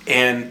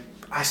 And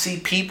I see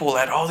people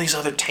at all these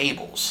other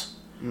tables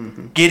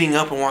getting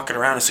up and walking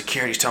around, and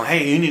security's telling,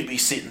 hey, you need to be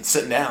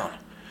sitting down.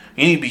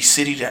 You need to be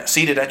seated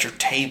at your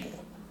table.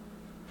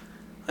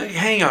 Like,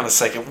 hang on a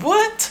second.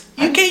 What?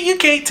 You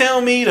can't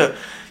tell me to...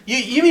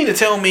 You mean to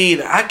tell me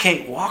that I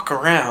can't walk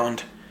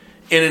around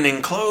in an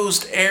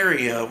enclosed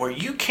area where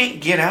you can't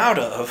get out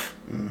of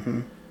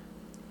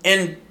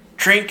and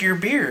drink your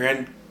beer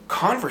and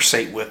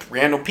conversate with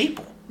random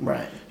people?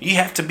 Right. You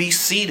have to be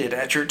seated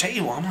at your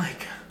table. I'm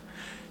like,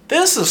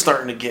 this is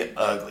starting to get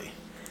ugly.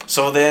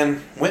 So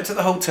then went to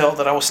the hotel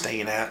that I was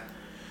staying at.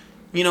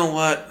 You know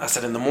what? I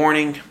said in the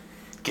morning,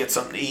 get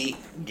something to eat,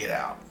 get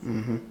out.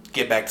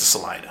 Get back to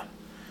Salina.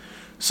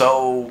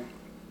 So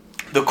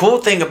the cool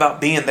thing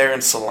about being there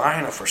in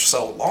Salina for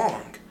so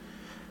long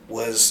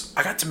was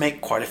I got to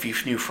make quite a few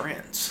new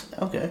friends.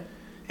 Okay.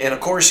 And of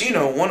course, you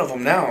know, one of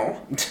them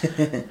now.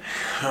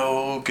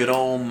 Oh, good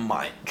old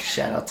Mike.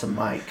 Shout out to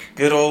Mike.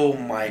 Good old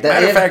Mike.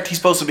 Matter of fact, he's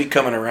supposed to be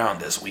coming around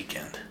this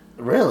weekend.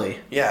 Really?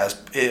 Yeah,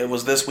 it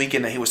was this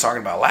weekend that he was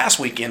talking about. Last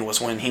weekend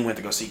was when he went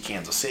to go see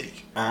Kansas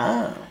City.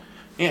 Oh.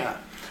 Yeah.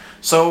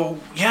 So,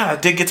 yeah, I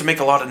did get to make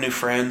a lot of new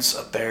friends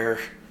up there.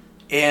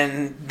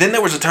 And then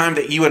there was a time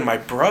that you and my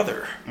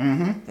brother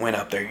went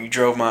up there. You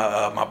drove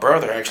my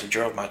brother actually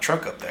drove my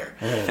truck up there.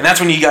 And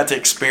that's when you got to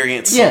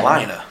experience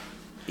Salina.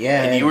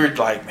 Yeah. And you were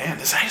like, man,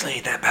 this actually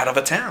ain't that bad of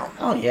a town.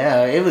 Oh,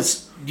 yeah. It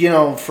was, you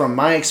know, from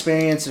my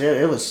experience,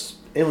 it was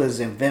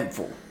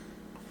eventful.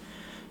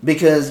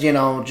 Because, you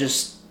know,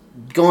 just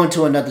going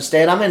to another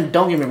state. I mean,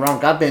 don't get me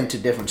wrong, I've been to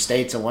different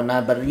states and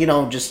whatnot, but, you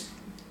know, just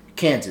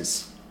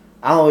Kansas.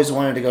 I always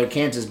wanted to go to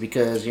Kansas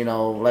because, you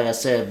know, like I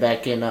said,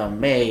 back in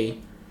May,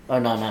 or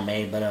no, not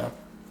May, but,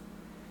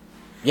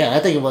 yeah, I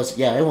think it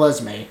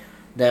was May,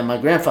 that my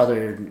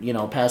grandfather, you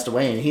know, passed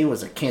away, and he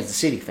was a Kansas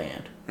City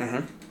fan.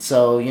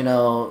 So, you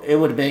know, it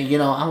would have been, you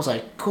know, I was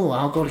like, cool,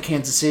 I'll go to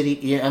Kansas City.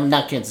 Yeah, I mean,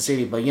 not Kansas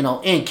City, but, you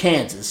know, in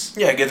Kansas.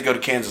 Yeah, I get to go to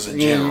Kansas in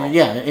general.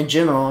 Yeah, in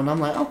general. And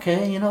I'm like,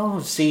 okay, you know,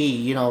 see,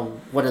 you know,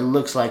 what it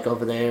looks like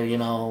over there, you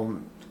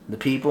know, the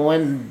people.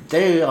 And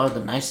they are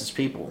the nicest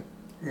people.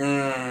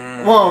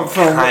 Well,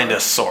 Kind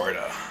of, sort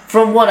of.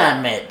 From what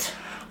I met.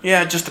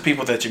 Yeah, just the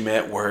people that you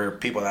met were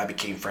people that I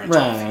became friends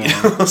Right.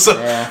 with. You know?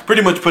 So,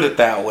 pretty much put it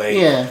that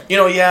way. Yeah. You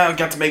know, I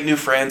got to make new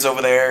friends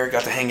over there,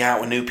 got to hang out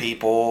with new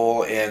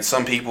people, and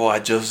some people I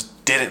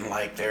just didn't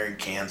like there in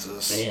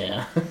Kansas.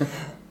 Yeah.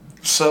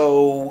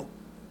 So,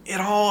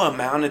 it all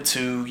amounted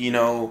to, you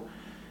know,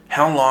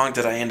 how long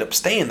did I end up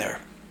staying there?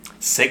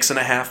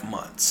 6.5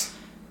 months.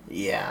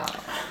 Yeah.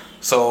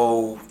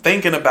 So,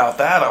 thinking about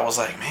that, I was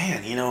like,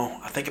 man, you know,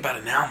 I think about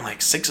it now, I'm like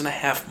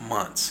 6.5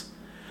 months.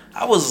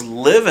 I was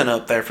living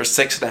up there for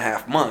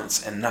 6.5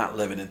 months and not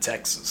living in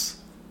Texas.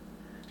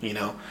 You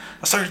know,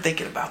 I started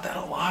thinking about that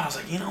a lot. I was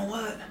like, you know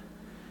what?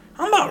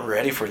 I'm about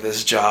ready for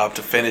this job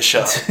to finish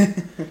up.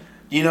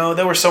 You know,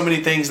 there were so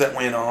many things that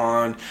went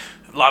on.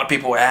 A lot of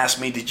people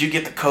asked me, did you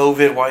get the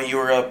COVID while you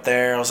were up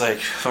there? I was like,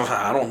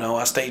 I don't know.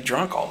 I stayed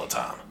drunk all the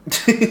time.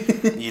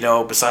 You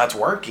know, besides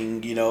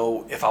working, you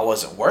know, if I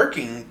wasn't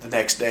working the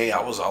next day,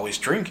 I was always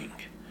drinking.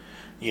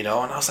 You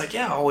know, and I was like,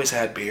 yeah, I always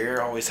had beer,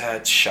 always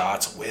had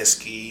shots,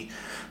 whiskey,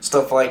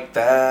 stuff like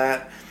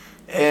that.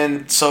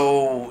 And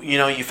so, you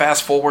know, you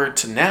fast forward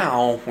to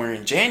now, we're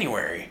in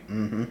January.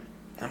 Mm-hmm.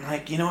 I'm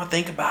like, you know, I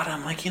think about it.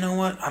 I'm like, you know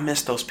what? I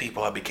miss those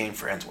people I became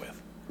friends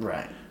with.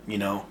 Right. You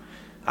know,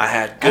 I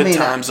had good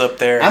times up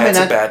there, had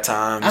some bad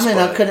times. I mean,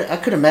 I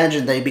could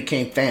imagine they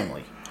became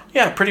family.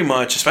 Yeah, pretty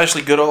much.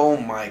 Especially good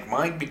old Mike.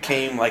 Mike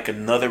became like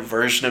another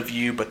version of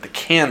you, but the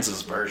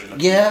Kansas version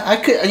of you. Yeah, I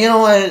could. You know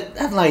what?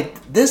 I'm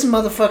like, this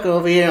motherfucker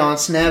over here on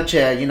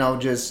Snapchat, you know,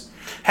 just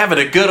having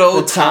a good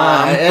old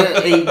time.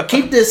 And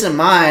keep this in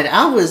mind.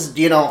 I was,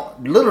 you know,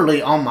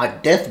 literally on my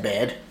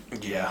deathbed.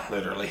 Yeah,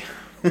 literally.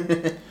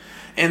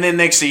 And then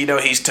next thing you know,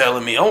 he's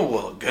telling me, oh,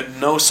 well, good to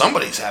know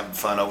somebody's having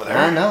fun over there.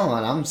 I know,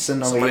 and I'm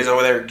sitting over Somebody's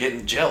over there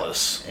getting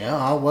jealous. Yeah,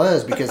 I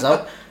was, because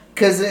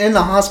in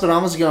the hospital,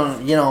 I was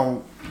going, you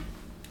know,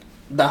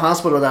 the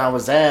hospital that I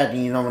was at,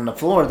 you know, on the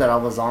floor that I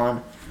was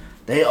on,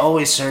 they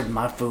always served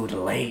my food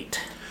late.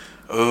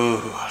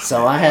 Ooh.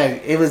 So I had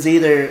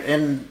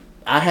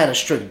a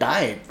strict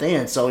diet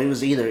then, so it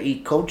was either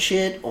eat cold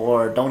shit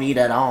or don't eat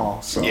at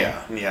all. So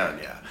Yeah.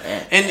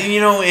 And you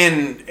know,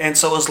 and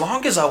so as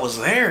long as I was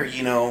there,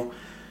 you know,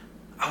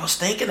 I was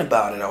thinking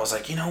about it. I was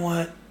like, you know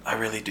what? I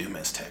really do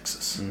miss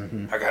Texas.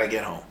 Mm-hmm. I gotta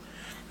get home.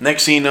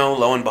 Next thing you know,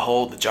 lo and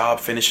behold, the job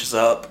finishes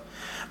up.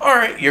 All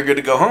right, you're good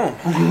to go home.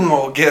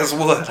 Well, guess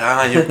what?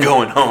 I am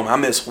going home. I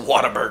miss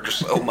Whataburger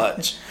so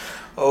much.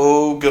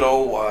 Oh, good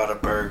old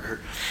Whataburger.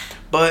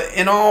 But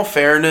in all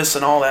fairness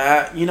and all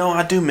that, you know,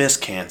 I do miss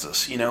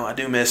Kansas. You know, I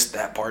do miss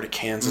that part of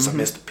Kansas. Mm-hmm. I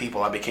miss the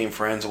people I became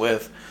friends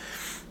with.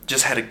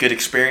 Just had a good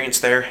experience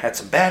there. Had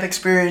some bad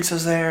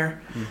experiences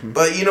there. Mm-hmm.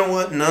 But you know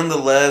what?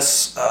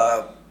 Nonetheless,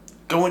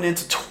 going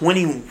into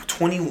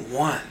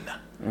 2021,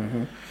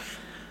 mm-hmm.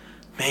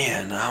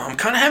 man, I'm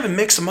kind of having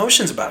mixed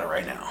emotions about it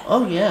right now.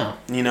 Oh, yeah.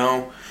 You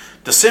know,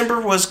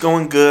 December was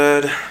going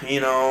good.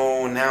 You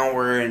know, now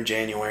we're in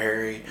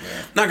January.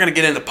 Yeah. Not going to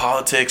get into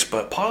politics,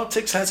 but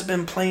politics hasn't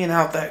been playing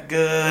out that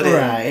good.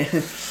 Right.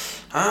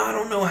 I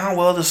don't know how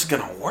well this is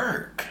going to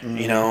work, mm-hmm.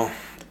 you know.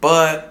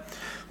 But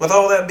with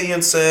all that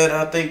being said,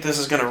 I think this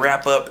is going to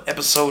wrap up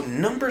episode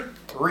number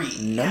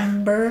 3.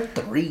 Number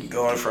 3.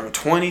 Going from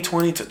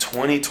 2020 to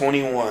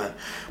 2021.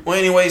 Well,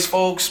 anyways,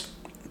 folks,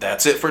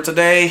 that's it for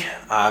today.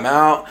 I'm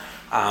out.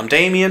 I'm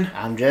Damien.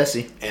 I'm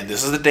Jesse. And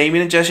this is the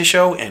Damien and Jesse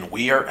Show, and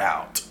we are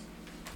out.